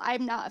musicals.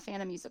 I'm not a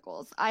fan of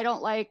musicals. I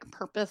don't like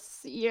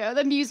Purpose,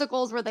 the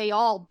musicals where they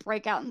all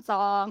break out in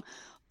song.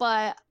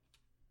 But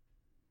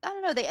I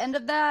don't know, the end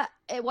of that,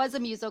 it was a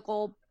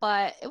musical,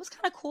 but it was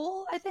kind of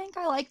cool, I think.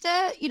 I liked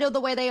it. The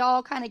way they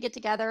all kind of get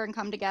together and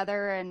come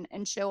together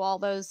and show all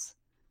those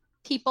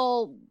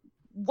people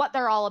what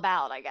they're all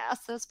about, I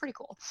guess. So it's pretty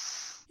cool.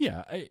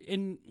 Yeah,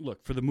 and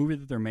look, for the movie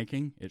that they're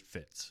making, it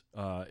fits.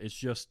 It's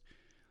just,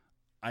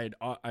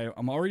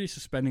 I'm already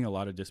suspending a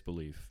lot of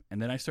disbelief,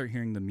 and then I start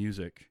hearing the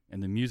music,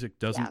 and the music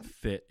doesn't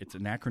fit. It's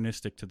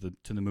anachronistic to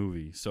the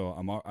movie, so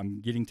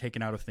I'm getting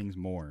taken out of things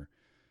more.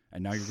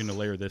 And now you're going to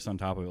layer this on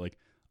top of it, like.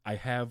 I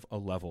have a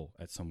level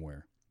at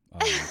somewhere.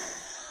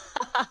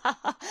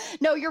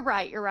 No, you're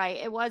right.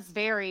 It was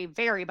very,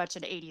 very much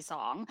an 80s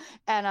song.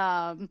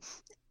 But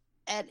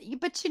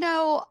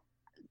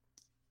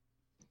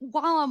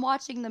while I'm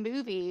watching the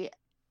movie,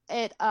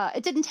 it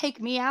didn't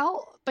take me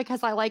out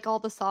because I like all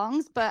the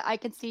songs, but I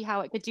could see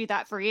how it could do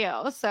that for you.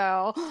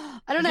 So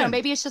I don't know.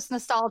 Maybe it's just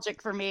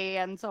nostalgic for me,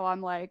 and so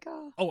I'm like,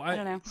 I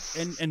don't know.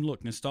 And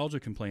look, nostalgia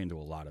can play into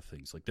a lot of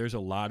things. Like, there's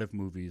a lot of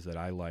movies that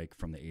I like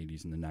from the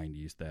 80s and the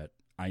 90s that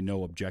I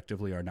know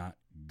objectively are not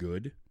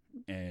good,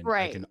 and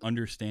I can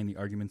understand the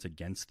arguments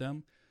against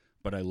them,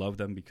 but I love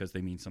them because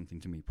they mean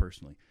something to me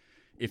personally.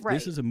 If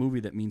this is a movie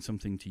that means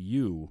something to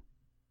you,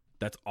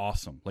 that's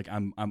awesome. Like,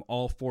 I'm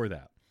all for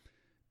that.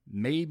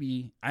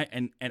 Maybe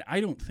I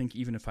don't think,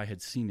 even if I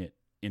had seen it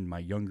in my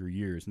younger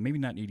years, maybe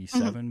not in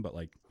 87, but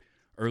like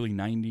early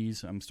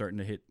 90s, I'm starting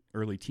to hit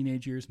early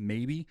teenage years,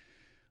 maybe,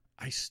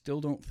 I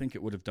still don't think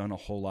it would have done a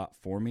whole lot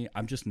for me.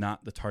 I'm just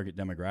not the target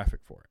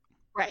demographic for it.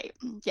 Right.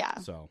 Yeah.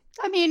 So,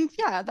 I mean,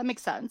 yeah, that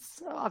makes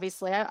sense.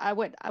 Obviously, I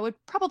would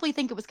probably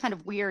think it was kind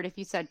of weird if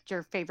you said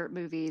your favorite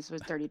movies was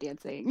Dirty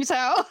Dancing.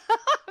 So,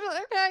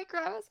 okay,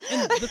 gross.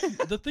 And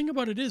the thing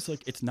about it is,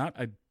 like, it's not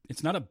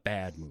a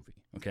bad movie.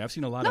 Okay, I've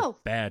seen a lot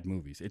of bad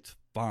movies. It's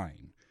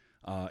fine.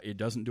 It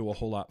doesn't do a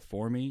whole lot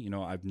for me.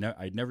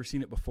 I'd never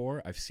seen it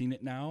before. I've seen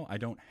it now. I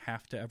don't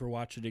have to ever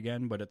watch it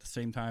again. But at the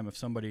same time, if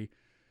somebody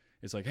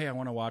is like, "Hey, I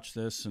want to watch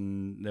this,"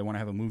 and they want to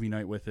have a movie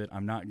night with it,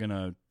 I'm not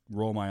gonna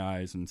roll my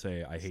eyes and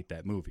say I hate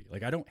that movie.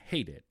 Like, I don't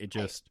hate it. It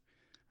just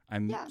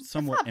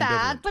somewhat it's not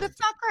bad, but it's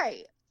it. not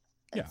great.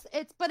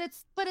 It's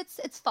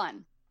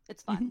fun.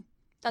 It's fun. Mm-hmm.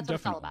 That's what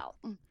it's all about.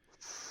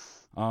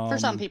 For For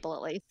some people,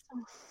 at least.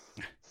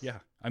 Yeah,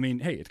 I mean,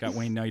 hey, it's got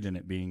Wayne Knight in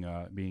it, being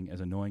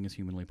as annoying as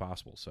humanly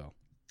possible. So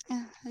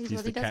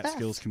he's the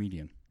Catskills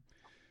comedian.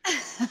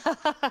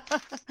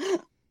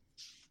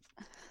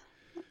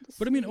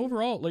 But I mean,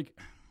 overall, like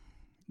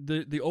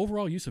the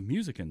overall use of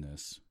music in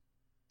this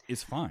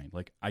is fine.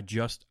 Like, I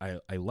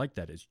like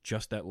that. It's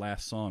just that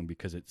last song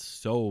because it's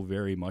so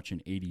very much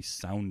an 80s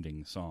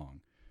sounding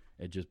song.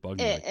 It just bugged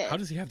me. Like, how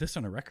does he have this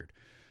on a record?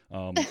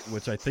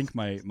 Which I think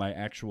my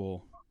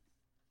actual,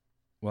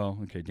 well,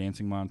 okay,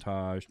 dancing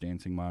montage,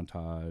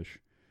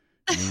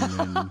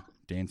 Newman,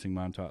 dancing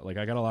montage. Like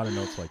I got a lot of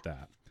notes like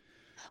that.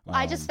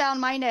 I just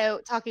found my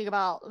note talking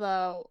about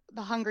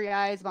the Hungry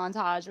Eyes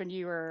montage when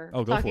you were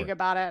talking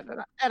about it,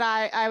 and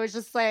I was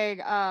just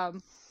saying, I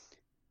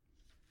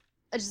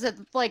just said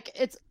like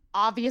it's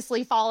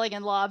obviously falling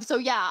in love. So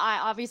yeah, I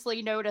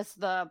obviously noticed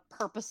the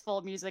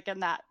purposeful music in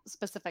that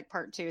specific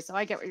part too. So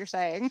I get what you're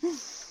saying.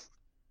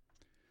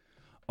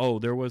 Oh,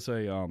 there was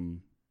a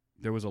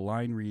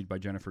line read by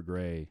Jennifer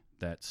Grey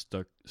that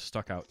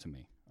stuck out to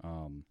me.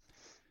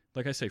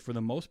 Like I say, for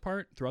the most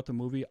part throughout the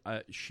movie,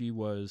 she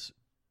was,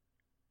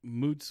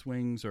 mood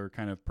swings or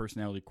kind of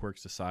personality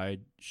quirks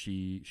aside,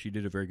 she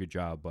did a very good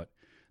job. But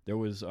there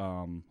was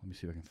let me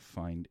see if I can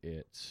find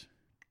it.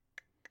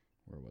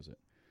 Where was it?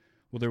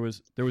 Well,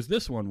 there was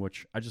this one,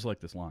 which I just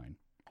like this line.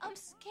 I'm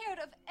scared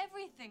of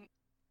everything.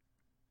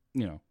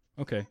 You know,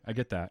 okay, I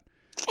get that.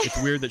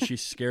 It's weird that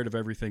she's scared of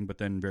everything, but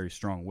then very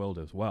strong-willed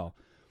as well.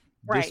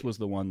 Right. This was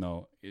the one,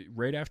 though.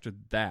 Right after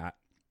that,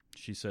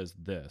 she says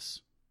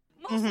this.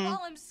 Most of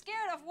all, I'm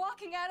scared of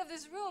walking out of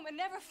this room and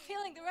never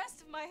feeling the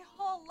rest of my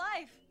whole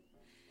life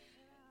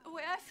the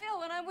way I feel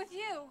when I'm with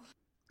you.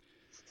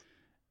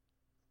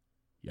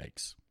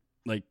 Yikes.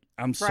 Like,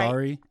 I'm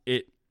sorry.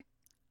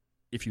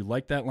 If you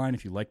like that line,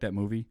 if you like that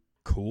movie,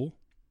 cool.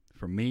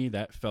 For me,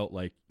 that felt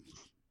like,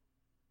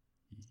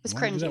 It's you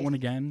cringy. want to do that one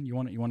again? You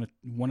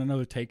want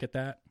another take at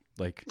that?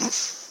 Like,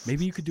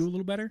 maybe you could do a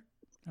little better?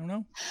 I don't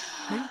know.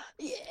 Maybe?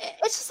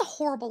 It's just a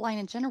horrible line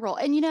in general.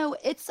 And, you know,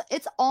 it's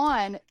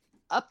on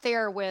up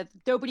there with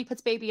 "Nobody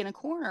puts baby in a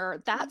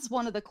corner." That's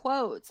one of the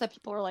quotes that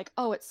people are like,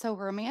 oh, it's so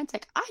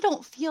romantic. I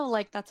don't feel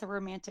like that's a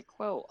romantic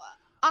quote.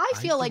 I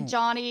feel like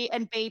Johnny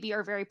and Baby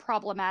are very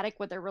problematic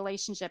with their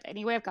relationship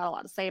anyway. I've got a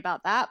lot to say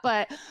about that.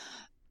 But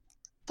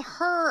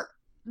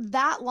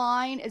that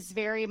line is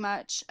very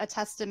much a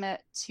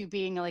testament to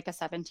being like a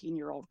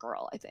 17-year-old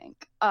girl, I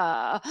think.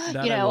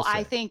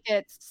 I think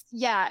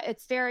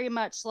it's very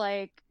much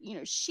like, you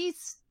know,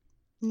 she's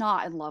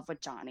not in love with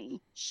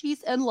Johnny.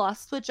 She's in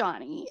lust with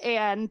Johnny,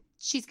 and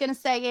she's going to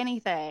say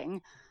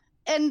anything.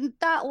 And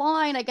that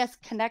line, I guess,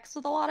 connects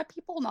with a lot of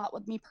people, not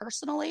with me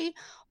personally,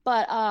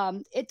 but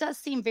it does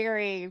seem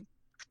very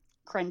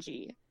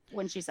cringy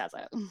when she says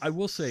it. I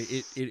will say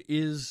it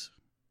is,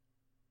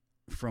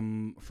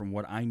 from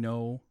what I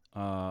know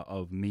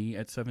of me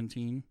at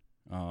 17,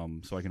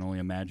 so I can only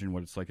imagine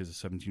what it's like as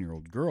a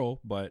 17-year-old girl,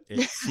 but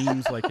it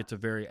seems like it's a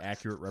very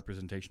accurate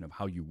representation of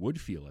how you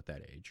would feel at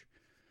that age.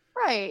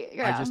 Right.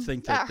 Yeah. I just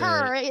think that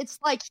it's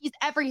like he's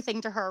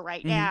everything to her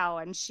right now,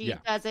 and she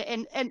does it,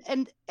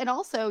 and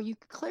also you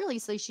clearly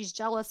see she's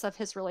jealous of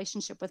his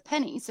relationship with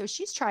Penny, so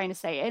she's trying to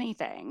say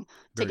anything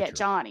to get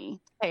Johnny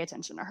to pay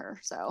attention to her.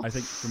 So I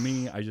think for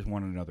me, I just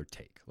wanted another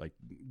take. Like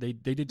they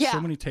did so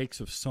many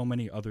takes of so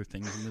many other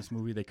things in this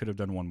movie. They could have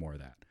done one more of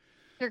that.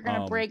 You're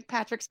gonna break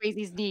Patrick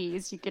Swayze's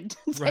knees. You could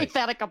take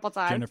that a couple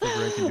times. Jennifer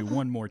Grey can do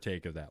one more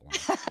take of that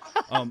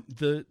line.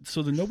 The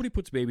Nobody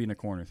Puts Baby in a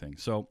Corner thing.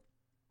 So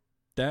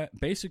that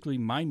basically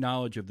my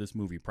knowledge of this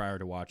movie prior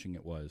to watching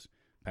it was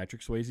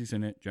Patrick Swayze's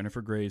in it,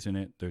 Jennifer Grey's in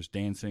it, there's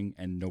dancing,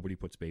 and nobody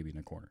puts baby in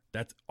a corner.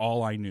 That's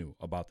all I knew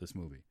about this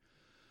movie.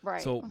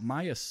 Right. So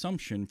my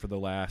assumption for the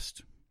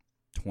last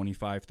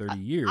 25, 30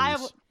 years... I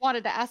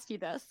wanted to ask you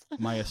this.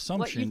 My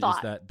assumption is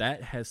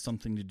that has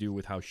something to do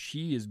with how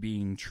she is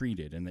being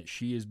treated, and that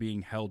she is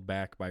being held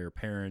back by her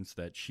parents,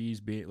 that she's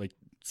being... like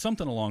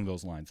something along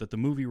those lines, that the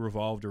movie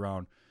revolved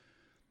around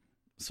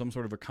some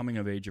sort of a coming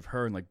of age of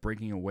her and like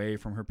breaking away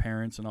from her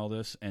parents and all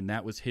this, and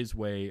that was his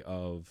way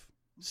of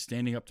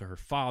standing up to her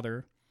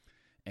father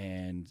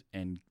and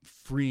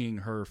freeing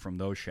her from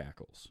those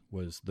shackles,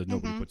 was the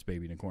Nobody Puts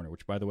Baby in a Corner,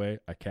 which, by the way,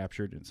 I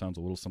captured, and it sounds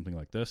a little something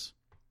like this.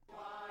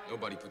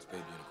 Nobody puts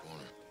baby in a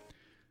corner.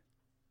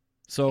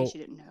 So she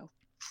didn't know.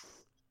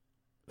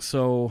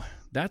 So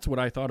that's what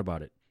I thought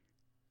about it.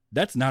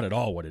 That's not at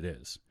all what it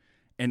is.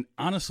 And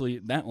honestly,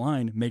 that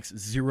line makes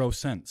zero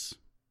sense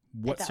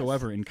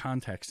whatsoever in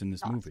context in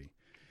this movie.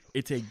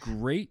 It's a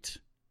great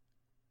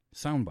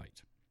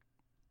soundbite.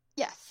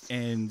 Yes.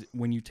 And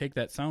when you take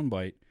that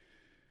soundbite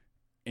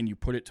and you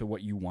put it to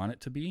what you want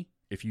it to be,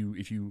 if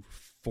you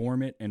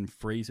form it and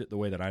phrase it the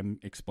way that I'm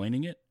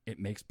explaining it, it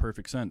makes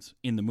perfect sense.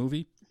 In the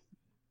movie,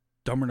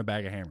 dumber than a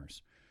bag of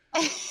hammers.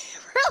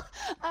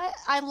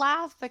 I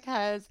laugh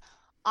because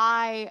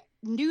I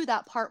knew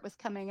that part was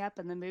coming up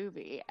in the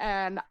movie,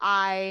 and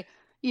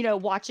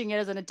watching it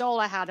as an adult,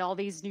 I had all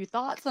these new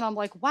thoughts, and I'm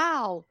like,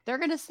 wow, they're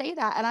going to say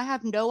that. And I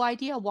have no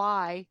idea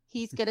why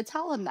he's going to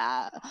tell him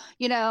that,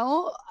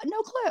 no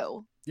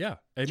clue. Yeah.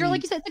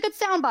 Like you said, it's a good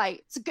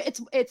soundbite.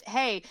 It's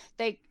hey,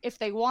 if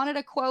they wanted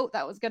a quote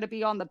that was going to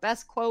be on the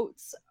best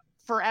quotes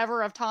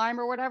forever of time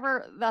or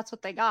whatever, that's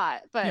what they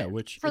got. But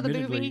which for the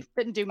movie,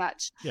 didn't do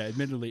much. Yeah.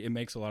 Admittedly, it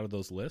makes a lot of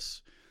those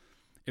lists.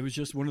 It was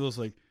just one of those,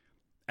 like,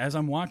 as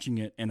I'm watching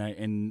it and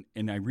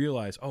I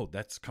realize, oh,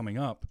 that's coming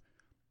up.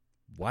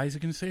 why is he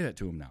going to say that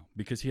to him now?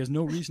 Because he has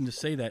no reason to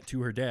say that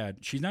to her dad.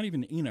 She's not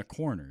even in a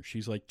corner.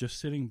 She's like just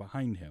sitting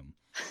behind him.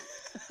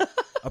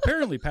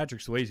 Apparently,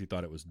 Patrick Swayze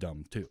thought it was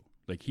dumb too.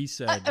 Like he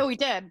said, oh, he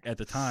did. At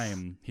the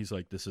time, he's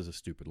like, this is a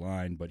stupid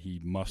line, but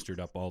he mustered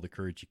up all the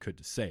courage he could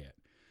to say it.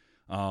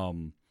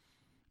 And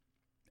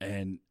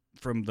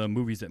from the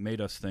movies that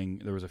made us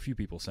thing, there was a few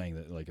people saying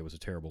that like it was a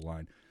terrible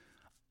line.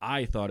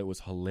 I thought it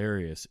was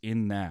hilarious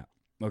in that.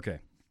 Okay,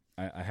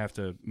 I have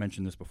to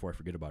mention this before I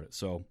forget about it.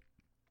 So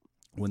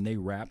when they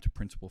wrapped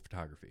Principal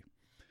Photography,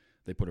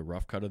 they put a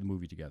rough cut of the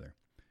movie together.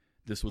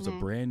 This was a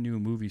brand new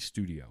movie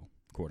studio,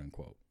 quote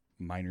unquote,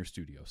 minor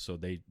studio. So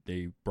they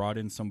brought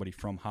in somebody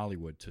from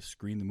Hollywood to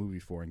screen the movie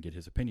for and get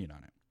his opinion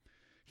on it.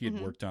 He had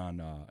worked on,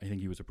 I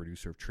think he was a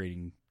producer of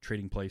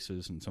Trading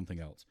Places and something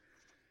else.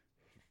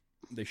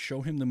 They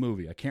show him the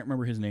movie. I can't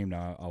remember his name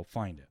now. I'll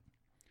find it.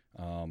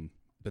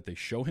 But they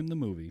show him the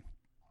movie.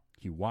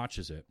 He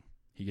watches it.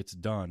 He gets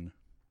done.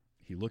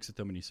 He looks at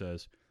them and he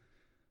says,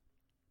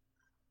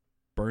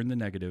 burn the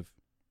negative,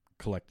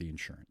 collect the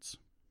insurance.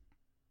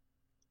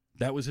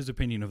 That was his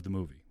opinion of the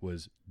movie,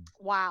 was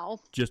wow,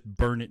 just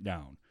burn it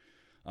down.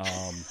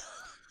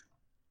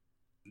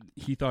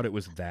 He thought it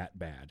was that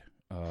bad.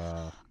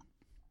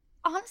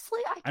 Honestly,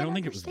 I don't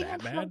think it was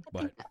that bad,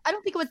 but I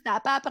don't think it was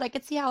that bad, but I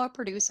could see how a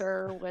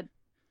producer would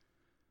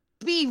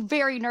be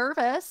very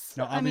nervous.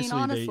 Now, obviously, I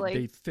mean, honestly,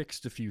 they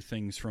fixed a few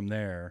things from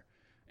there,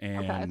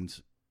 and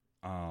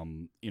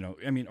you know,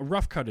 I mean, a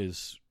rough cut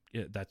is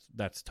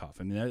that's tough.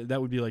 I mean,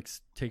 that would be like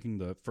taking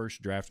the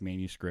first draft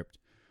manuscript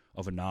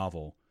of a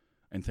novel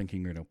and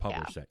thinking you're going to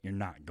publish that. You're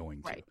not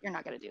going to. Right, you're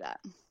not going to do that.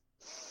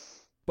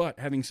 But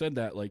having said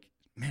that, like,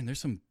 man,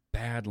 there's some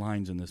bad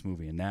lines in this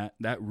movie, and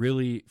that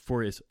really,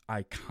 for as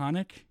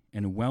iconic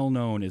and well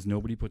known as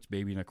Nobody Puts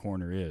Baby in a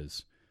Corner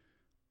is,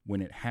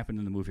 when it happened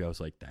in the movie, I was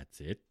like,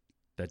 that's it.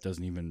 That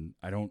doesn't even.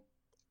 I don't.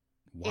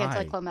 Why?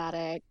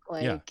 Anticlimactic.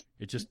 Like, yeah,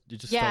 it just.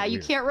 Yeah, you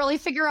weird. can't really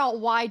figure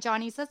out why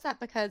Johnny says that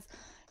because,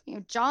 you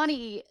know,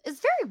 Johnny is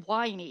very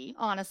whiny.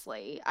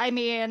 Honestly, I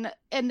mean,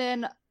 and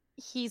then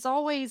he's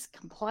always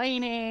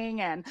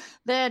complaining, and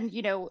then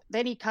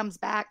then he comes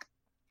back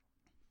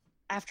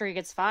after he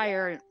gets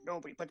fired.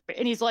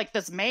 And he's like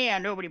this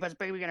man. Nobody puts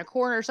baby in a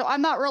corner. So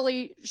I'm not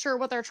really sure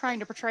what they're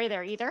trying to portray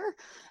there either.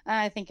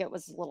 I think it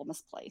was a little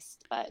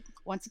misplaced. But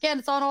once again,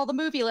 it's on all the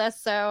movie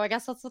lists, so I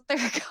guess that's what they're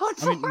going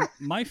for. I mean,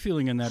 my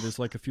feeling in that is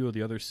like a few of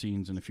the other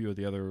scenes and a few of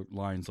the other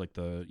lines, like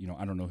the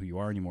I don't know who you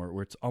are anymore,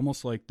 where it's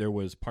almost like there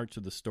was parts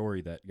of the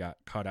story that got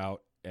cut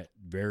out at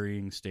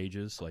varying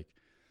stages. Like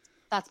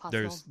that's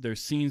possible.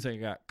 There's scenes that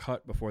got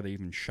cut before they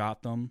even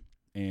shot them.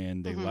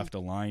 And they left a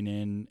line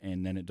in,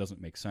 and then it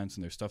doesn't make sense.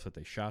 And there's stuff that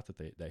they shot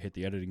that hit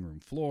the editing room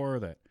floor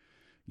that,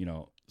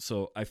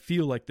 So I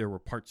feel like there were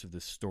parts of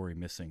this story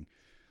missing.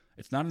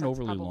 It's not an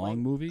overly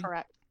long movie.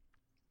 Correct.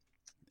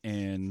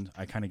 And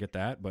I kind of get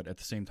that. But at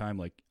the same time,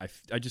 like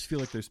I just feel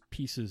like there's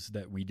pieces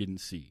that we didn't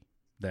see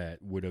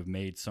that would have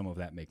made some of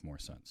that make more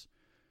sense.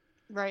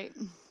 Right.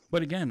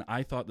 But again,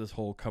 I thought this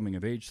whole coming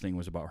of age thing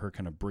was about her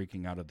kind of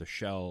breaking out of the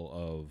shell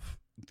of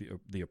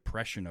the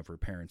oppression of her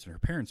parents. And her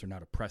parents are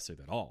not oppressive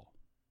at all.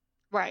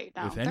 Right.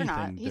 No, if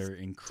anything, they're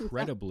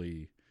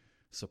incredibly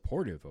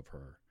supportive of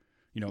her.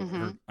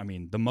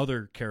 The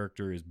mother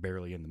character is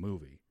barely in the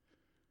movie.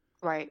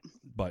 Right.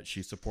 But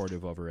she's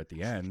supportive of her at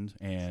the end.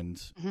 And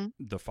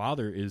the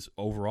father is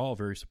overall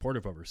very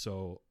supportive of her.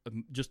 So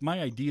just my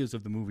ideas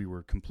of the movie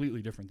were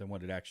completely different than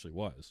what it actually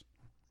was.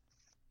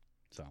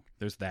 So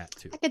there's that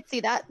too. I could see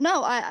that.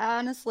 No, I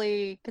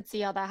honestly could see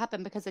how that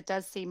happened because it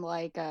does seem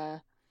like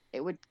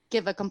it would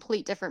give a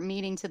complete different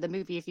meaning to the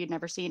movie if you'd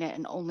never seen it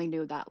and only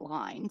knew that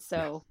line.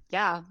 So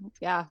yeah.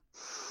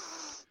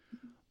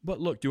 But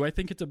look, do I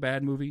think it's a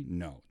bad movie?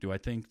 No. Do I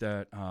think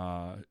that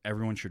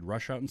everyone should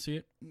rush out and see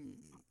it?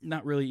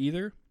 Not really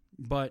either.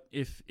 But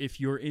if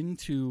you're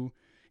into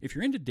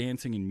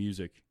dancing and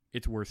music,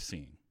 it's worth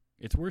seeing.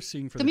 It's worth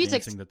seeing for the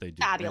dancing that they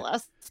do.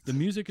 Fabulous. The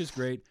music is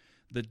great.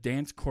 The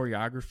dance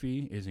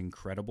choreography is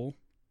incredible.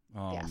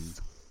 Yes.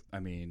 I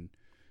mean,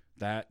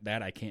 that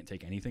I can't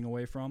take anything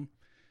away from.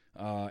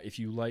 If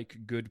you like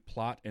good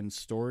plot and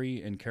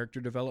story and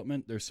character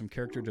development, there's some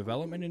character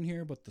development in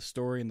here, but the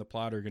story and the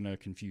plot are going to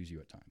confuse you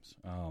at times.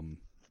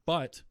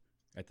 But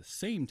at the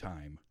same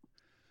time,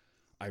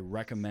 I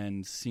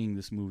recommend seeing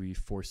this movie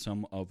for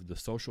some of the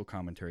social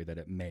commentary that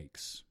it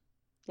makes.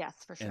 Yes,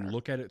 for sure. And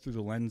look at it through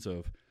the lens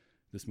of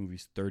this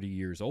movie's 30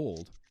 years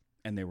old,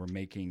 and they were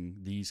making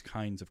these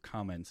kinds of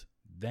comments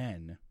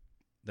then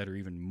that are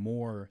even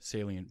more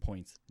salient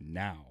points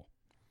now.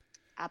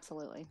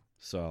 Absolutely.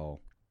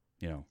 So...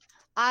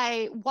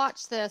 I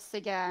watched this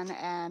again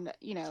and,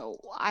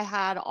 I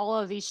had all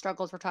of these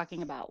struggles we're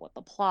talking about with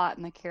the plot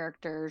and the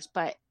characters.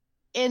 But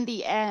in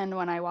the end,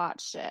 when I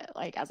watched it,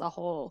 like as a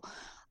whole,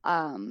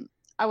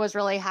 I was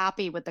really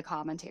happy with the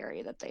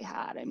commentary that they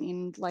had. I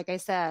mean, like I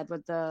said,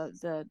 with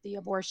the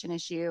abortion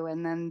issue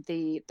and then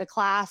the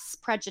class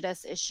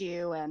prejudice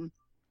issue and,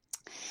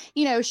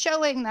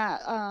 showing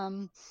that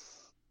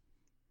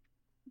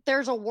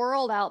there's a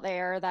world out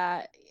there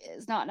that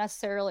is not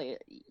necessarily,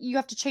 you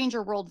have to change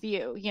your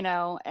worldview,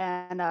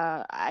 and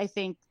I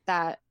think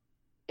that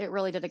it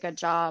really did a good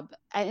job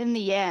in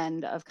the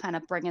end of kind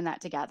of bringing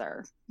that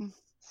together.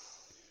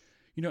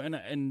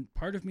 And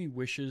part of me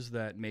wishes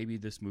that maybe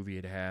this movie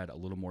had had a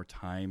little more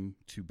time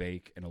to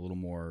bake and a little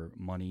more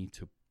money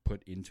to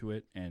put into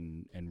it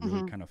and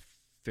really kind of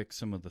fix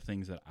some of the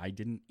things that I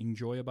didn't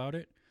enjoy about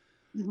it.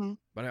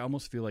 But I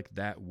almost feel like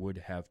that would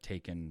have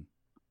taken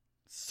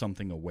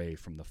something away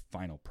from the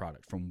final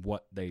product, from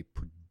what they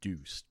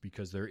produced,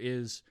 because there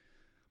is,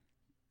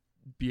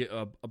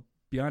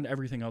 beyond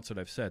everything else that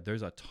I've said,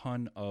 there's a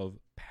ton of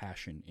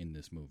passion in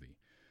this movie.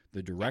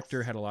 The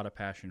director had a lot of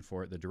passion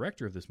for it. The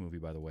director of this movie,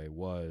 by the way,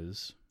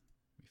 was,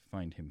 let me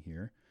find him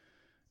here,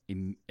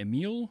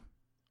 Emile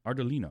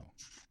Ardolino.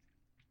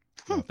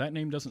 Now, if that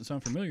name doesn't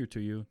sound familiar to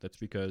you, that's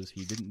because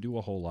he didn't do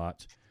a whole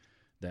lot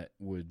that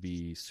would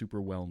be super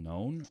well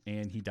known,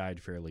 and he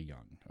died fairly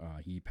young.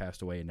 He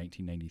passed away in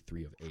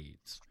 1993 of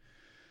AIDS.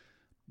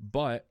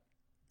 But,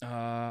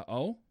 I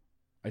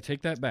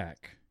take that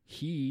back.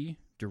 He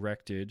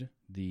directed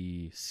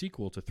the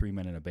sequel to Three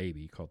Men and a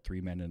Baby called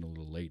Three Men and a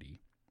Little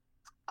Lady.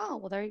 Oh,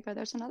 well, there you go.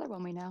 There's another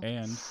one we know.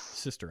 And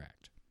Sister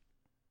Act.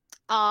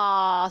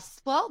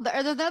 Well,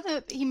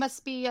 he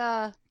must be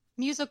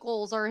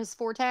musicals are his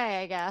forte,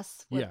 I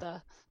guess, with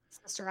the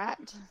Sister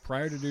Act.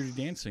 Prior to Dirty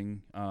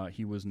Dancing,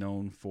 he was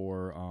known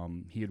for,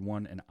 he had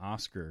won an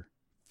Oscar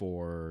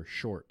for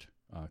short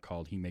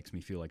called He Makes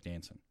Me Feel Like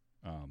Dancing.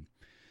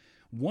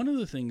 One of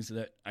the things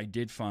that I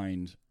did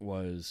find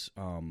was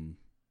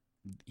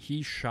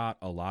he shot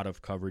a lot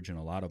of coverage and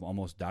a lot of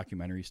almost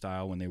documentary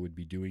style when they would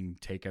be doing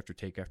take after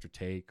take after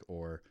take,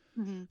 or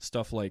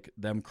stuff like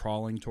them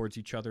crawling towards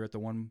each other at the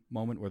one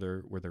moment where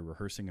they're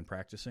rehearsing and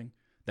practicing.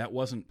 That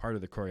wasn't part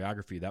of the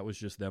choreography. That was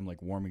just them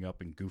like warming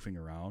up and goofing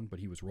around, but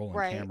he was rolling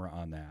camera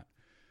on that.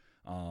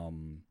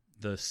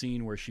 The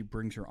scene where she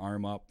brings her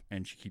arm up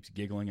and she keeps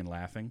giggling and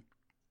laughing,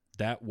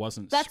 that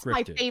wasn't That's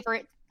scripted. My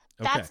favorite.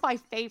 Okay. That's my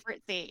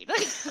favorite scene.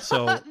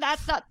 So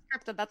that's not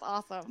scripted. That's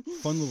awesome.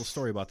 Fun little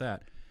story about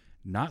that.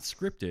 Not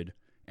scripted,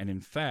 and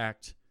in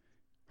fact,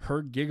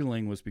 her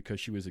giggling was because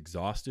she was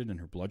exhausted and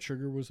her blood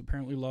sugar was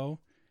apparently low.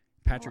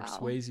 Patrick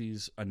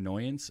Swayze's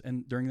annoyance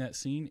during that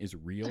scene is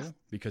real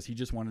because he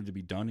just wanted to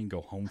be done and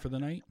go home for the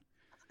night.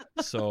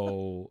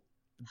 So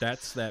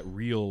that's that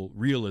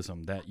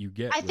realism that you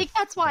get. I think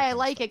that's why I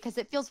like it, because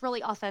it feels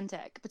really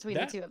authentic between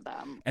the two of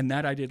them. And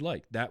that I did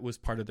like. That was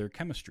part of their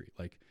chemistry.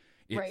 Like,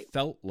 it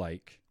felt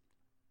like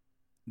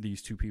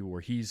these two people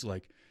where he's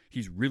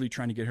really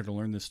trying to get her to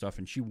learn this stuff,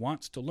 and she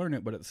wants to learn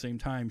it, but at the same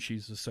time,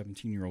 she's a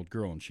 17-year-old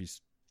girl, and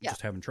she's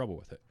just having trouble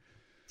with it.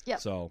 Yeah.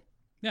 So,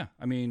 yeah,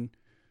 I mean,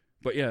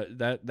 but yeah,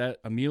 that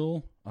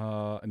Emile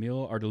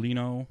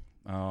Ardolino,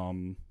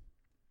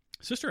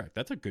 Sister Act,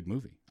 that's a good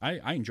movie.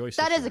 I enjoy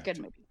Sister Act. That is a good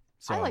movie.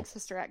 So, I like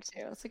Sister Act,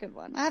 too. It's a good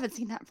one. I haven't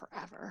seen that in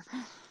forever.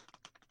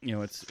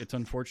 It's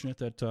unfortunate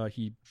that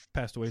he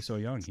passed away so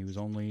young. He was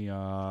only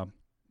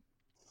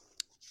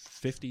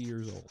 50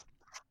 years old.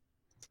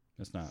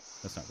 That's not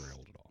very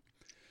old at all.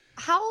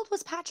 How old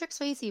was Patrick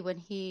Swayze when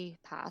he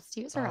passed?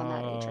 He was around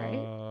that age,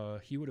 right?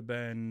 He would have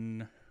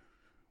been,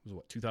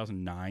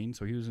 2009?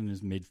 So he was in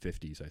his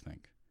mid-50s, I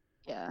think.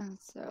 Yeah,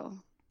 so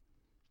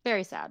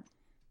very sad.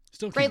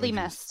 Still greatly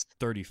missed.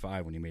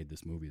 35 when he made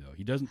this movie, though.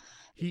 He doesn't.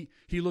 He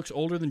looks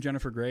older than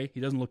Jennifer Grey. He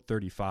doesn't look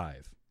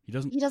 35. He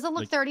doesn't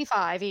look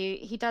 35.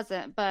 He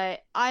doesn't.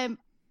 But I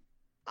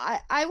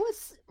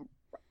was.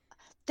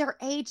 Their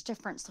age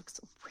difference looks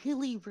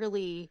really,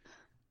 really,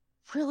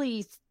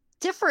 really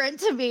different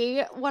to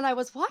me when I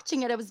was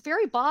watching it. I was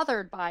very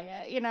bothered by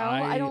it.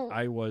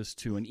 I was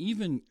too. And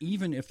even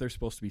if they're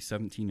supposed to be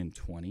 17 and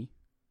 20,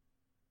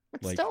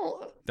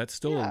 that's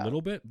still a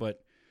little bit.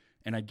 But,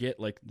 and I get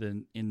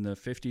in the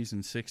 50s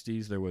and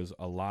 60s, there was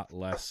a lot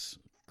less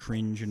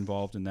cringe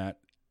involved in that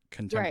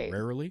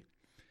contemporarily.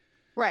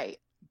 Right.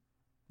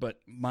 But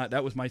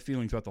that was my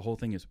feeling throughout the whole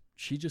thing, is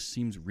she just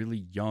seems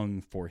really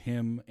young for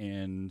him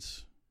and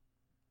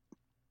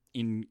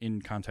in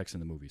context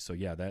in the movie. So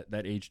yeah,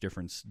 that age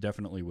difference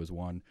definitely was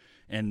one.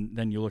 And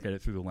then you look at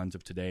it through the lens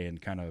of today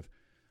and kind of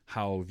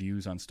how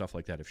views on stuff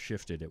like that have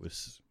shifted. It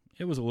was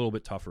a little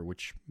bit tougher,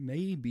 which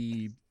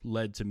maybe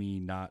led to me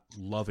not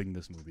loving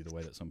this movie the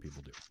way that some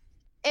people do.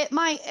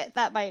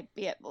 That might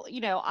be it.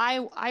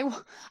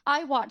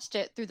 I watched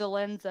it through the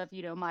lens of,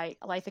 my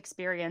life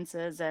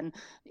experiences and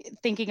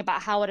thinking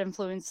about how it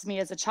influenced me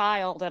as a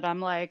child. And I'm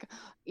like,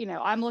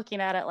 I'm looking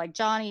at it like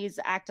Johnny's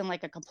acting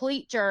like a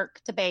complete jerk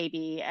to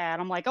Baby.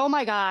 And I'm like, oh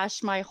my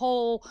gosh, my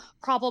whole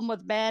problem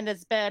with men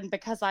has been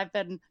because I've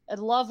been in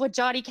love with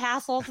Johnny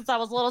Castle since I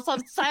was little.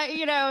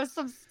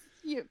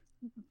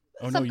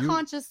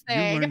 Subconscious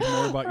thing. You learned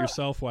more about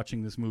yourself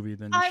watching this movie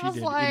than she did in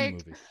the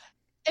movie.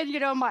 And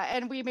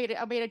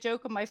I made a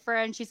joke with my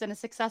friend. She's in a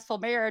successful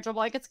marriage. I'm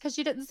like, it's because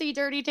you didn't see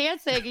Dirty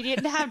Dancing. You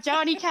didn't have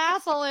Johnny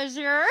Castle as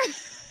your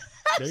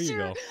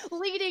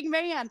leading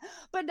man.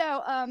 But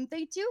no,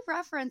 they do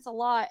reference a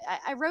lot.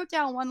 I wrote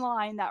down one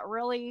line that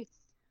really,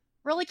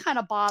 really kind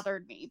of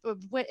bothered me.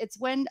 It's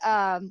when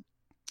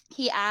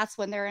he asks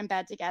when they're in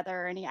bed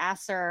together, and he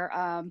asks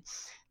her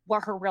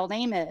what her real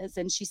name is,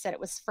 and she said it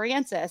was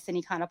Frances, and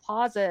he kind of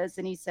pauses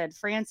and he said,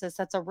 Frances,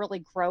 that's a really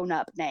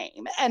grown-up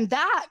name. And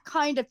that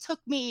kind of took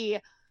me,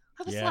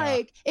 I was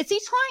like, is he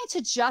trying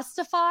to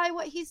justify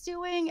what he's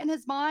doing in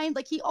his mind?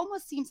 Like, he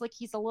almost seems like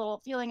he's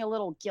feeling a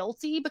little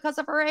guilty because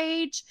of her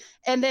age,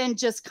 and then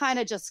just kind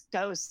of just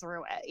goes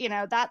through it. You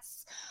know,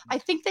 I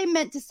think they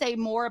meant to say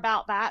more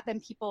about that than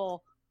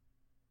people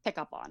pick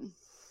up on.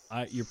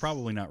 You're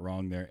probably not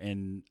wrong there.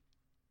 And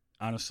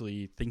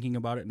honestly, thinking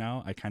about it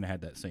now, I kind of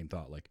had that same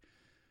thought. Like,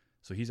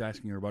 so he's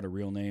asking her about her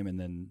real name, and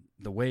then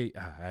the way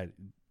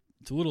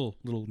it's a little,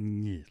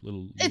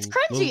 it's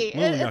cringy.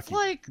 It's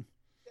like,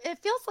 it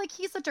feels like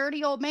he's a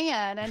dirty old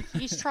man, and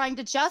he's trying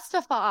to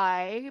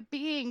justify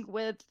being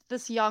with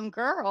this young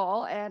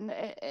girl, and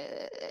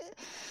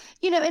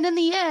you know, and in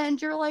the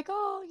end, you're like,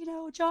 oh, you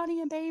know,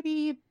 Johnny and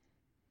baby,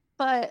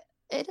 but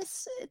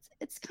it's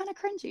kind of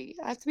cringy.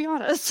 I have to be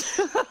honest.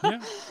 Yeah,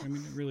 I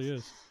mean, it really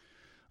is.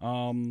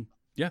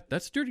 Yeah,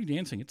 that's Dirty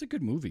Dancing. It's a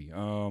good movie.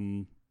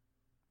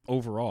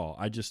 Overall,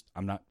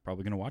 I'm not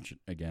probably going to watch it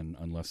again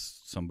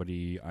unless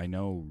somebody I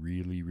know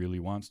really, really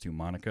wants to.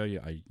 Monica,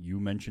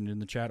 you mentioned in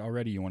the chat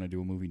already you want to do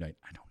a movie night.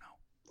 I don't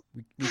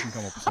know. We can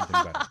come up with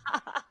something better.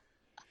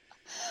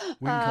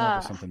 We can come up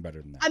with something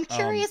better than that. I'm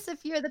curious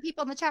if the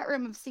people in the chat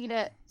room have seen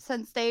it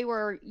since they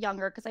were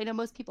younger, because I know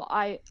most people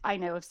I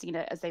know have seen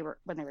it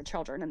when they were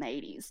children in the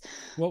 80s.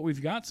 Well,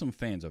 we've got some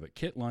fans of it.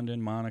 Kit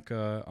London,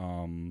 Monica,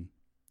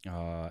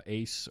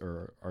 Ace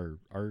or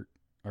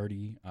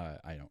Artie.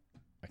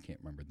 I can't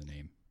remember the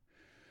name.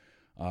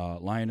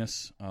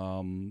 Linus.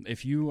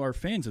 If you are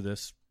fans of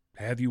this,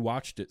 have you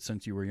watched it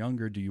since you were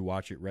younger? Do you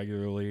watch it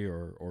regularly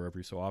or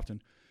every so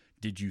often?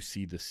 Did you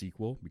see the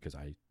sequel? Because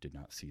I did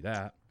not see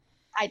that.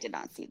 I did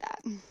not see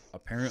that.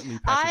 Apparently,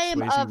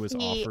 Patrick Swayze was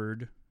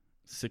offered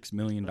 $6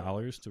 million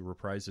to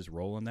reprise his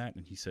role in that,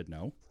 and he said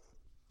no.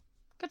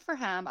 Good for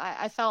him.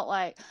 I felt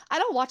like I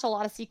don't watch a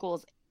lot of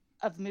sequels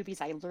of movies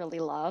I really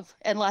love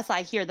unless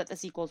I hear that the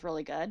sequel is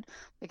really good,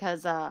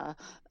 because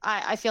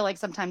I feel like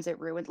sometimes it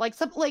ruined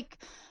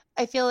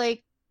I feel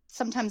like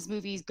sometimes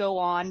movies go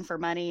on for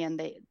money and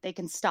they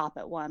can stop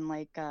at one,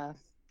 like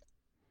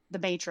The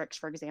Matrix,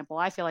 for example.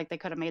 I feel like they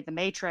could have made The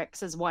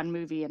Matrix as one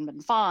movie and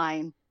been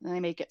fine, and they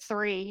make it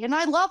 3, and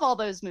I love all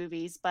those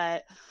movies,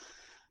 but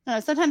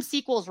sometimes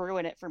sequels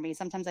ruin it for me.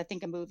 Sometimes I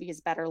think a movie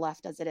is better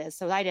left as it is.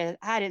 So I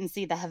didn't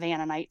see the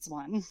Havana Nights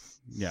one.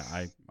 Yeah,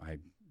 I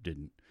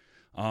didn't.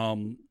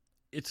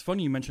 It's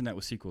funny you mentioned that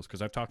with sequels,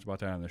 because I've talked about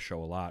that on the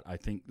show a lot. I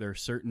think there are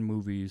certain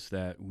movies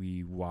that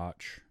we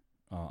watch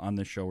on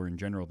this show or in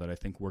general that I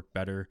think work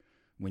better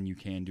when you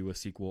can do a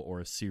sequel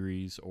or a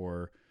series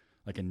or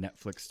like a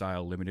Netflix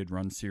style limited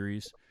run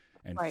series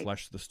and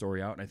flesh the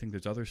story out. And I think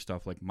there's other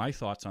stuff, like my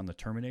thoughts on the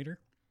Terminator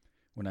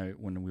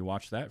when we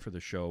watched that for the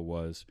show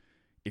was,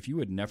 if you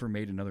had never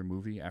made another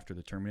movie after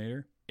the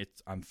Terminator,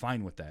 I'm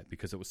fine with that,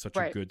 because it was such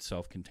a good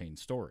self-contained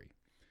story.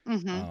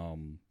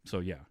 Mm-hmm. So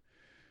yeah.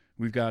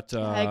 We've got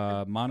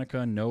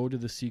Monica, no to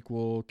the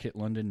sequel. Kit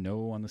London,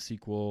 no on the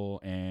sequel.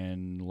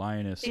 And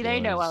Lioness they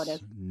know how it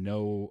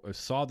is.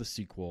 Saw the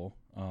sequel,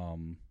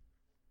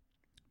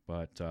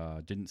 but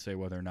didn't say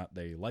whether or not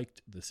they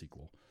liked the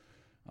sequel.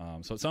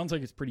 So it sounds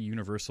like it's pretty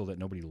universal that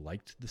nobody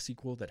liked the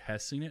sequel that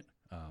has seen it.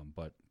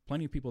 But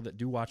plenty of people that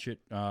do watch it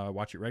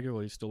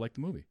regularly still like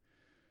the movie.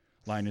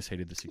 Lioness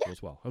hated the sequel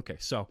as well. Okay,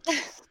 so...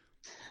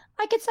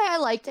 I could say I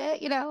liked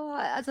it,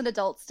 as an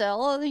adult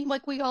still.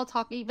 Like we all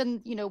talk,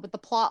 even, with the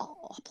plot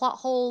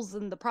holes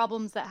and the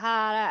problems that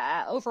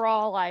had.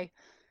 Overall, like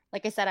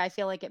I said, I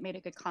feel like it made a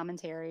good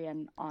commentary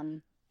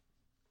on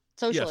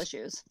social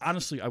issues.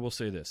 Honestly, I will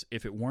say this.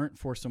 If it weren't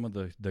for some of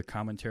the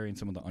commentary and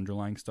some of the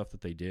underlying stuff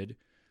that they did,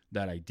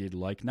 that I did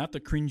like, not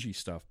the cringy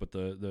stuff, but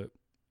that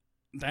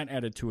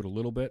added to it a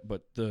little bit,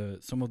 but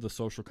some of the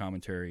social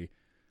commentary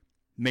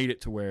made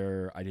it to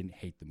where I didn't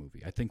hate the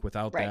movie. I think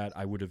without that,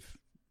 I would have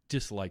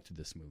disliked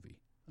this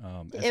movie.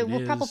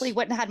 It probably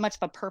wouldn't have had much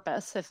of a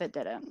purpose if it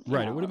didn't.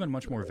 Right, it would have been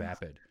much more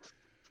vapid.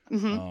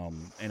 Mm-hmm.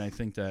 And I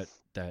think that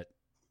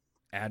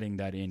adding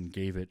that in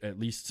gave it at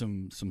least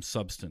some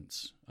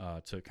substance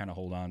to kind of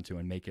hold on to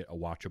and make it a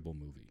watchable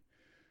movie.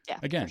 Yeah,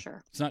 again, for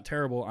sure. It's not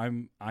terrible.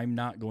 I'm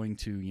not going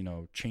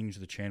to change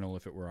the channel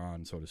if it were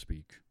on, so to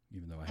speak,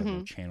 even though I have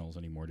no channels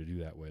anymore to do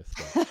that with.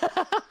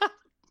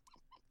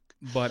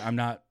 But I'm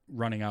not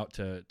running out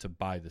to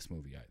buy this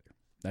movie either.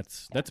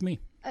 That's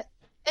me.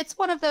 It's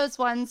one of those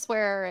ones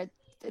where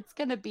it's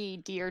going to be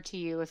dear to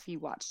you if you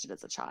watched it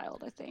as a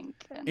child, I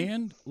think.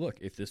 And look,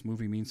 if this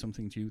movie means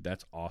something to you,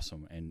 that's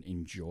awesome, and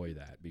enjoy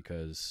that,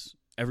 because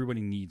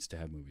everybody needs to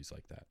have movies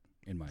like that,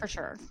 in my opinion. For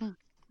sure.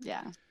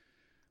 Yeah.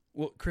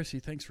 Well, Chrissy,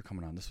 thanks for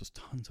coming on. This was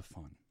tons of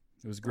fun.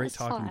 It was great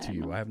talking to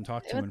you. I haven't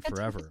talked to you in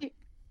forever.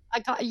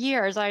 I got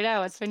years. I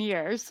know. It's been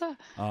years.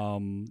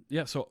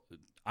 Yeah, so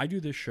I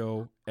do this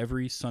show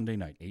every Sunday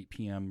night, 8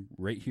 p.m.,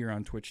 right here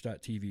on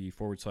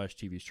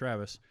twitch.tv/TV's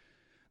Travis.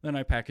 Then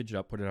I package it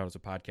up, put it out as a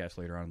podcast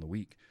later on in the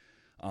week.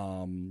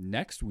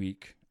 Next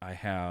week, I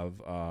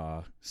have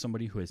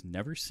somebody who has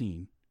never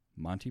seen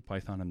Monty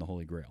Python and the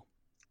Holy Grail.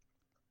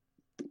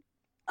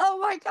 Oh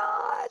my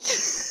god.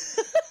 That's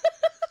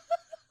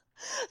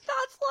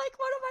like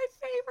one of my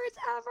favorites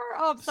ever.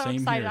 Oh, I'm so Same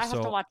excited. here. I have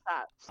to So watch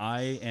that.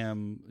 I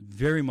am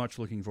very much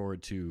looking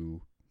forward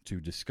to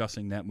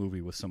discussing that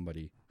movie with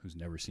somebody who's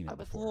never seen I it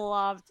would before.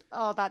 love.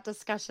 Oh, that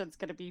discussion's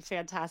going to be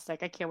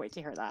fantastic. I can't wait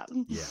to hear that.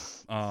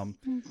 Yeah.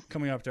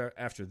 Coming up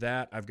after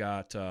that, I've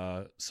got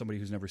somebody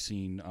who's never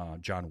seen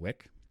John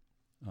Wick.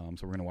 So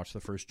we're going to watch the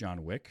first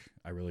John Wick.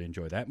 I really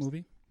enjoy that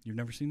movie. You've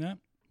never seen that?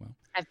 Well,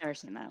 I've never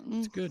seen that.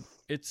 it's good.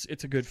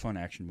 It's a good, fun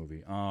action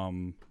movie.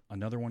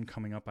 Another one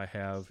coming up I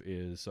have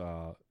is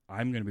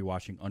I'm going to be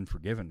watching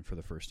Unforgiven for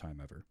the first time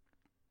ever.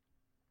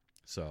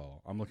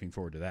 So I'm looking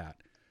forward to that.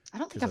 I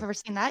don't think I've ever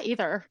seen that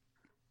either.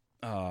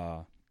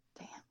 Damn.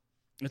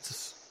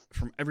 It's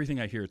from everything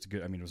I hear, it's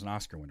good. I mean, it was an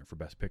Oscar winner for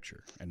Best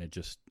Picture, and I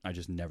just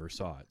never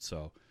saw it.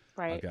 So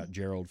Right. I've got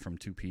Gerald from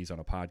Two Peas on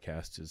a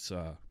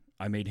podcast.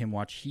 I made him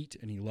watch Heat,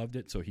 and he loved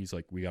it. So he's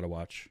like, we got to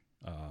watch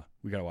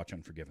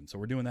Unforgiven. So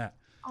we're doing that.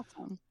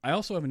 Awesome. I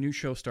also have a new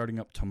show starting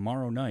up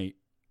tomorrow night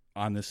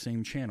on this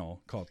same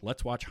channel called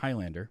Let's Watch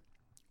Highlander,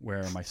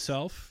 where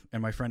myself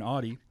and my friend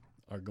Audie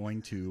are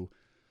going to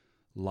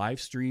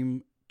live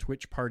stream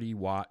Twitch party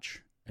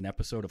watch an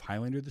episode of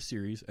Highlander the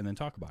series and then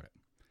talk about it.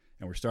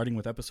 And we're starting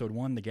with episode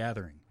 1, The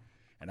Gathering.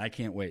 And I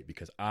can't wait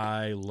because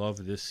I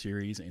love this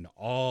series in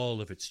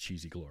all of its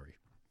cheesy glory.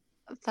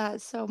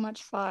 That's so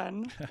much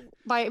fun.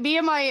 Me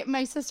and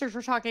my sisters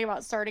were talking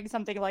about starting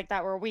something like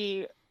that where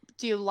we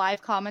do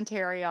live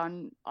commentary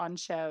on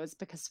shows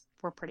because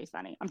we're pretty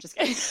funny. I'm just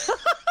kidding.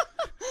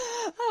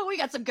 Oh, we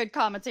got some good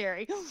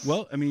commentary.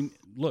 Well, I mean,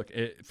 look,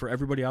 for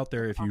everybody out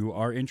there, if you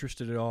are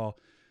interested at all,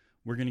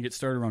 we're going to get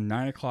started around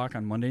 9 o'clock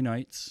on Monday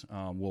nights.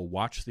 We'll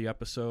watch the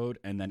episode,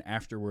 and then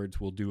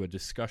afterwards we'll do a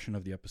discussion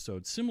of the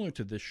episode similar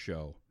to this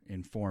show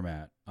in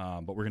format,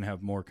 but we're going to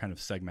have more kind of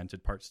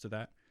segmented parts to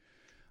that.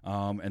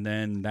 And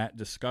then that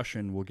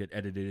discussion will get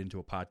edited into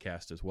a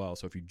podcast as well.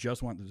 So if you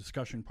just want the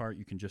discussion part,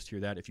 you can just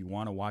hear that. If you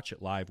want to watch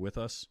it live with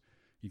us,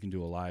 you can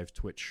do a live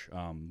Twitch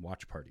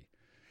watch party.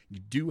 You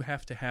do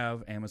have to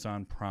have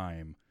Amazon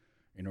Prime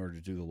in order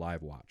to do the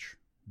live watch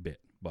bit.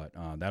 But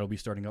that'll be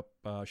starting up,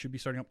 should be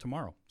starting up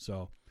tomorrow.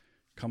 So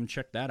come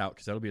check that out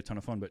because that'll be a ton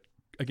of fun. But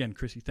again,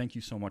 Chrissy, thank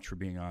you so much for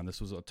being on.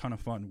 This was a ton of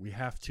fun. We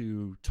have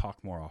to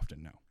talk more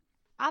often now.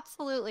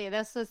 Absolutely.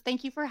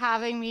 Thank you for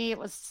having me. It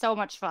was so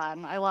much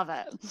fun. I love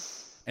it.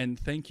 And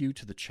thank you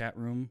to the chat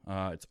room.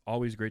 It's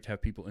always great to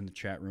have people in the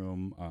chat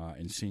room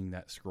and seeing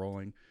that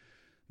scrolling.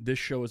 This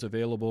show is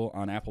available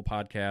on Apple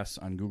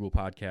Podcasts, on Google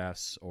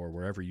Podcasts, or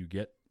wherever you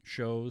get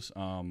shows.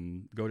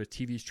 Go to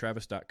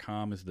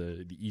tvstravis.com is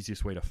the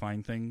easiest way to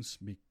find things.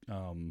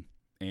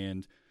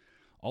 And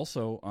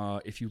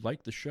also, if you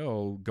like the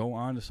show, go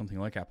on to something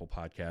like Apple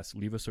Podcasts.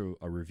 Leave us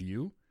a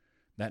review.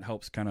 That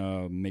helps kind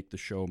of make the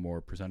show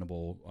more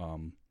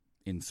presentable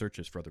in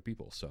searches for other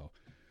people. So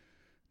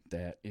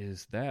that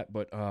is that.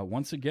 But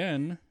once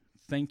again,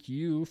 thank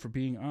you for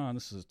being on.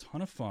 This is a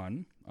ton of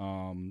fun.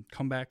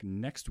 Come back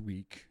next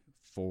week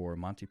for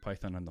Monty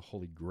Python and the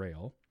Holy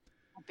Grail.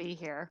 I'll be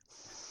here.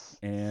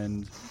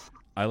 And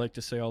I like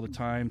to say all the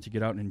time to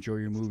get out and enjoy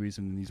your movies.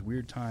 And in these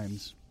weird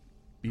times,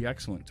 be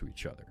excellent to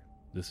each other.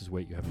 This is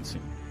Wait You Haven't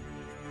Seen.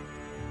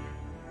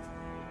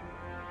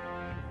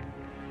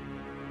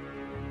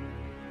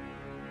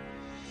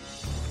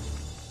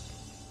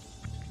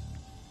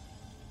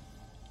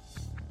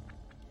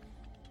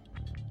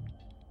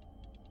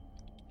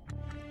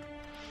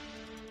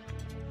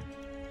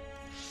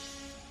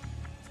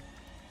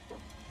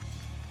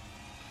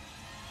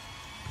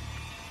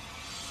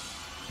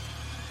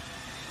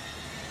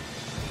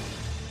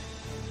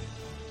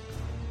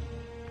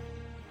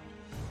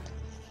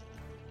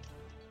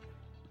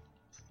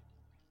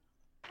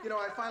 You know,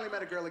 I finally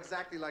met a girl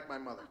exactly like my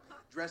mother.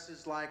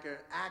 Dresses like her,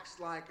 acts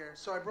like her.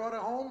 So I brought her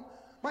home.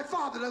 My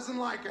father doesn't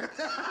like her.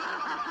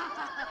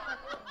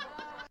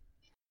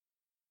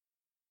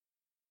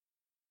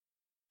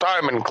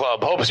 Diamond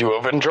Club hopes you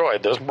have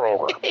enjoyed this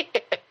program.